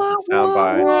trombone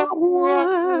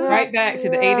soundbite? Right back to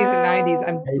the 80s and 90s.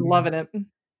 I'm loving it.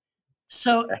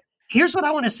 So here's what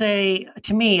I want to say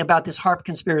to me about this HAARP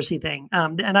conspiracy thing.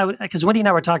 Because Wendy and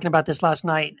I were talking about this last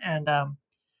night, and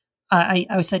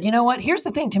I said, you know what? Here's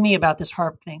the thing to me about this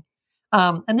HAARP thing.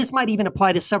 And this might even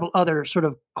apply to several other sort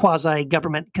of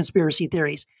quasi-government conspiracy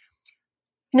theories.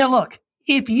 Now, look,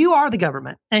 if you are the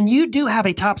government and you do have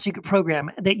a top secret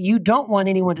program that you don't want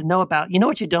anyone to know about, you know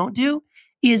what you don't do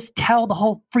is tell the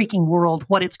whole freaking world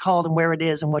what it's called and where it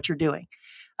is and what you're doing.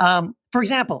 For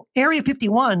example, Area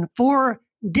 51 for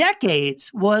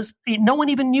decades no one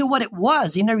even knew what it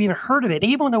was. You never even heard of it.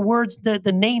 Even when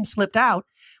the name slipped out,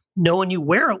 no one knew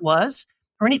where it was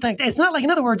or anything like that. It's not like, in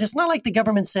other words, it's not like the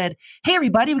government said, hey,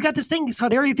 everybody, we got this thing. It's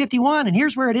called Area 51 and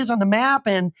here's where it is on the map.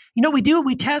 And you know what we do?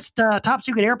 We test top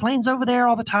secret airplanes over there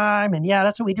all the time. And yeah,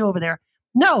 that's what we do over there.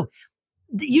 No,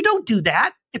 you don't do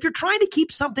that. If you're trying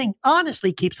to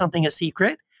honestly keep something a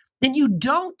secret, then you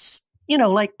don't,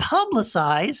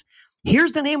 publicize.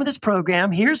 Here's the name of this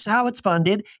program. Here's how it's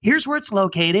funded. Here's where it's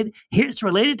located. Here's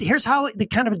how the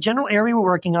kind of general area we're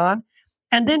working on.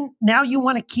 And then now you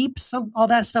want to keep all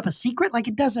that stuff a secret? Like,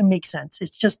 it doesn't make sense.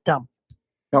 It's just dumb.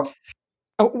 Nope.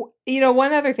 Oh,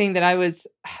 one other thing that I was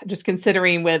just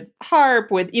considering with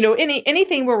HAARP, with,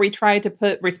 anything where we try to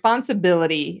put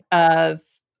responsibility of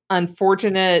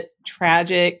unfortunate,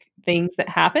 tragic things that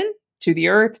happen to the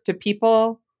earth, to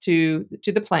people, to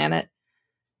the planet,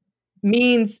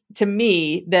 means to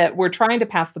me that we're trying to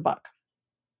pass the buck.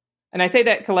 And I say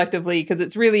that collectively because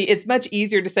it's much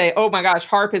easier to say, oh my gosh,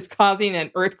 HAARP is causing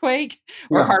an earthquake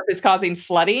or HAARP is causing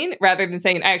flooding, rather than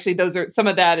saying, actually, some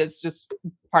of that is just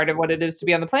part of what it is to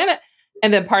be on the planet.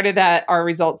 And then part of that are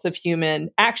results of human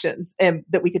actions and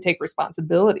that we could take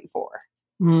responsibility for.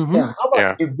 Mm-hmm. Yeah. How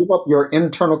about you give up your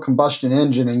internal combustion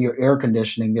engine and your air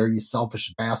conditioning there, you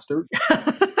selfish bastard?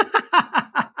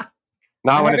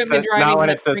 Not when it's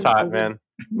this hot, man.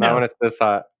 Not when it's this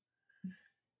hot.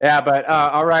 Yeah, but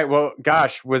all right. Well,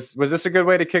 gosh, was this a good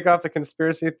way to kick off the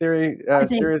conspiracy theory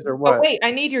series, or what? Oh, wait, I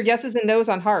need your yeses and nos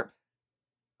on HAARP.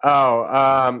 Oh,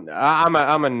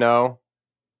 I'm a no.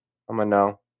 I'm a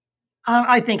no.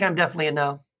 I think I'm definitely a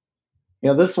no.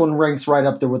 Yeah, this one ranks right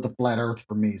up there with the flat Earth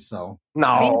for me. So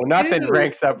no, nothing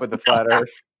ranks up with the flat Earth.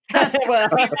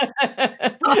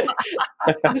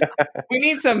 We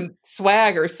need some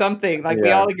swag or something.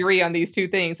 We all agree on these two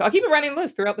things. I'll keep a running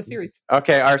list throughout the series.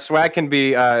 Okay, our swag can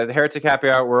be the Heretic Happy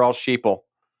Hour. We're all sheeple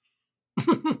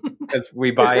because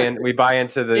we buy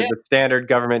into the standard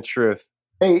government truth.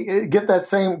 Hey, get that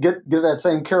same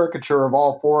caricature of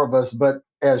all four of us, but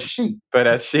as sheep.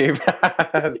 That's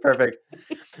perfect.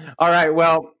 All right.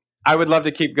 Well, I would love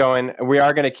to keep going. We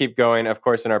are going to keep going, of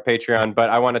course, in our Patreon,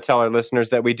 but I want to tell our listeners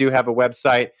that we do have a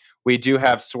website. We do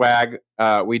have swag.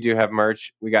 We do have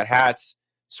merch. We got hats,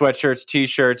 sweatshirts,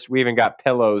 t-shirts. We even got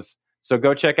pillows. So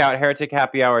go check out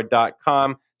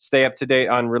heretichappyhour.com. Stay up to date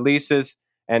on releases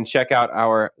and check out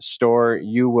our store.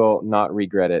 You will not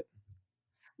regret it.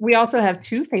 We also have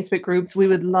 2 Facebook groups. We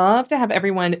would love to have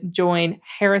everyone join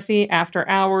Heresy After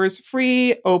Hours,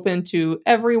 free, open to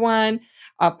everyone.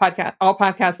 All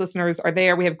podcast listeners are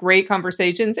there. We have great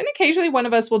conversations, and occasionally one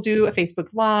of us will do a Facebook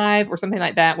Live or something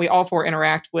like that. We all 4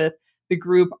 interact with the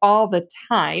group all the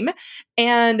time.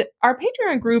 And our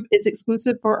Patreon group is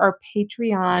exclusive for our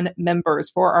Patreon members,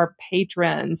 for our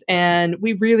patrons. And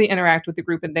we really interact with the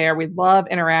group in there. We love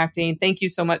interacting. Thank you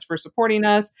so much for supporting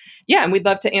us. Yeah, and we'd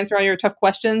love to answer all your tough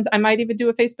questions. I might even do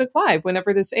a Facebook Live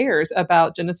whenever this airs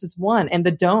about Genesis 1 and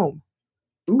the Dome.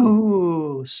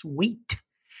 Ooh, sweet.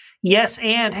 Yes,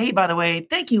 and hey, by the way,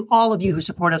 thank you all of you who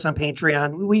support us on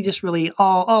Patreon. We just really,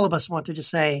 all of us want to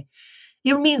just say,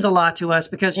 it means a lot to us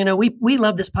because, we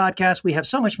love this podcast. We have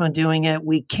so much fun doing it.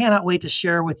 We cannot wait to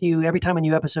share with you every time a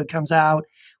new episode comes out.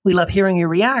 We love hearing your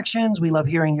reactions. We love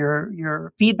hearing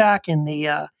your feedback in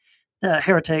the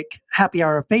Heretic Happy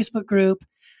Hour Facebook group.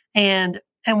 And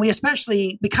we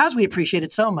especially, because we appreciate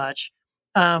it so much,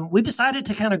 we decided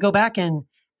to kind of go back and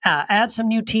add some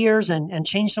new tiers and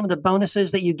change some of the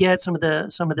bonuses that you get, some of the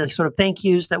sort of thank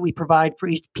yous that we provide for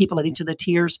each people at each of the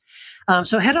tiers.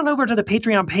 So head on over to the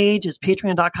Patreon page. It's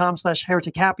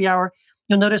patreon.com/Heretic Happy Hour.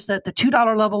 You'll notice that the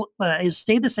 $2 level is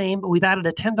stayed the same, but we've added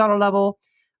a $10 level.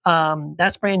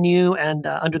 That's brand new. And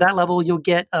under that level, you'll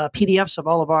get PDFs of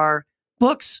all of our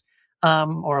books,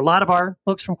 or a lot of our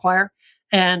books from Choir.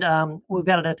 And we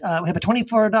have a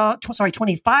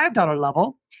 $25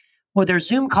 level, where there's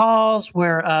Zoom calls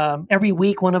where every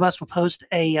week one of us will post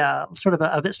a sort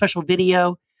of a special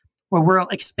video where we'll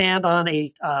expand on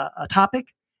a topic,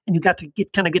 and you get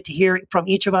to hear from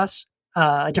each of us,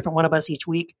 a different one of us each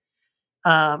week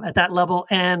at that level.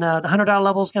 And the $100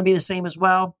 level is going to be the same as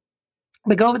well.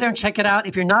 But go over there and check it out.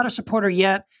 If you're not a supporter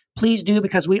yet, please do,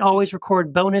 because we always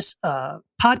record bonus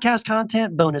podcast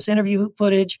content, bonus interview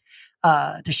footage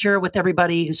to share with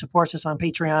everybody who supports us on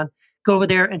Patreon. Go over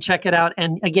there and check it out.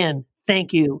 And again,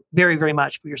 thank you very, very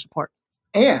much for your support.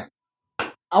 And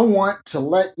I want to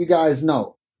let you guys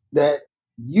know that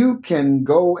you can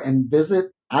go and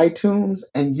visit iTunes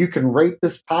and you can rate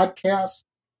this podcast.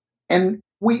 And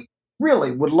we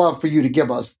really would love for you to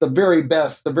give us the very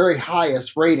best, the very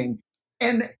highest rating.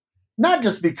 And not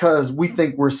just because we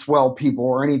think we're swell people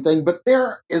or anything, but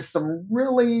there's some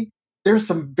very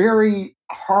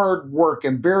hard work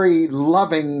and very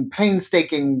loving,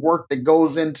 painstaking work that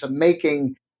goes into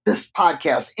making this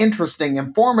podcast interesting,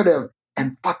 informative,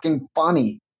 and fucking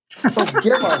funny. So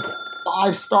give us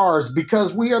 5 stars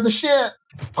because we are the shit.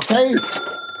 Okay?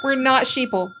 We're not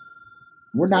sheeple.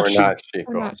 We're not sheep.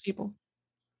 We're not sheeple.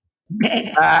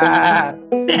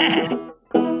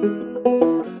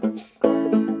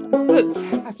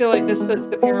 I feel like this puts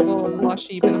the parable of the lost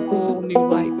sheep in a whole new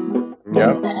light.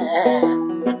 Yep.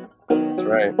 That's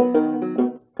right.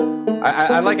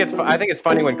 I like it. I think it's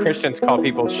funny when Christians call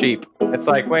people sheep. It's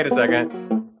like, wait a second.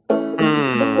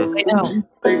 I know.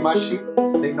 They my sheep.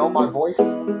 They know my voice.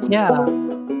 Yeah.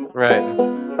 Right.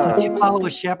 Don't you follow a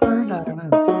shepherd? I don't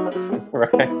know.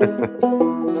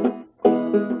 Right.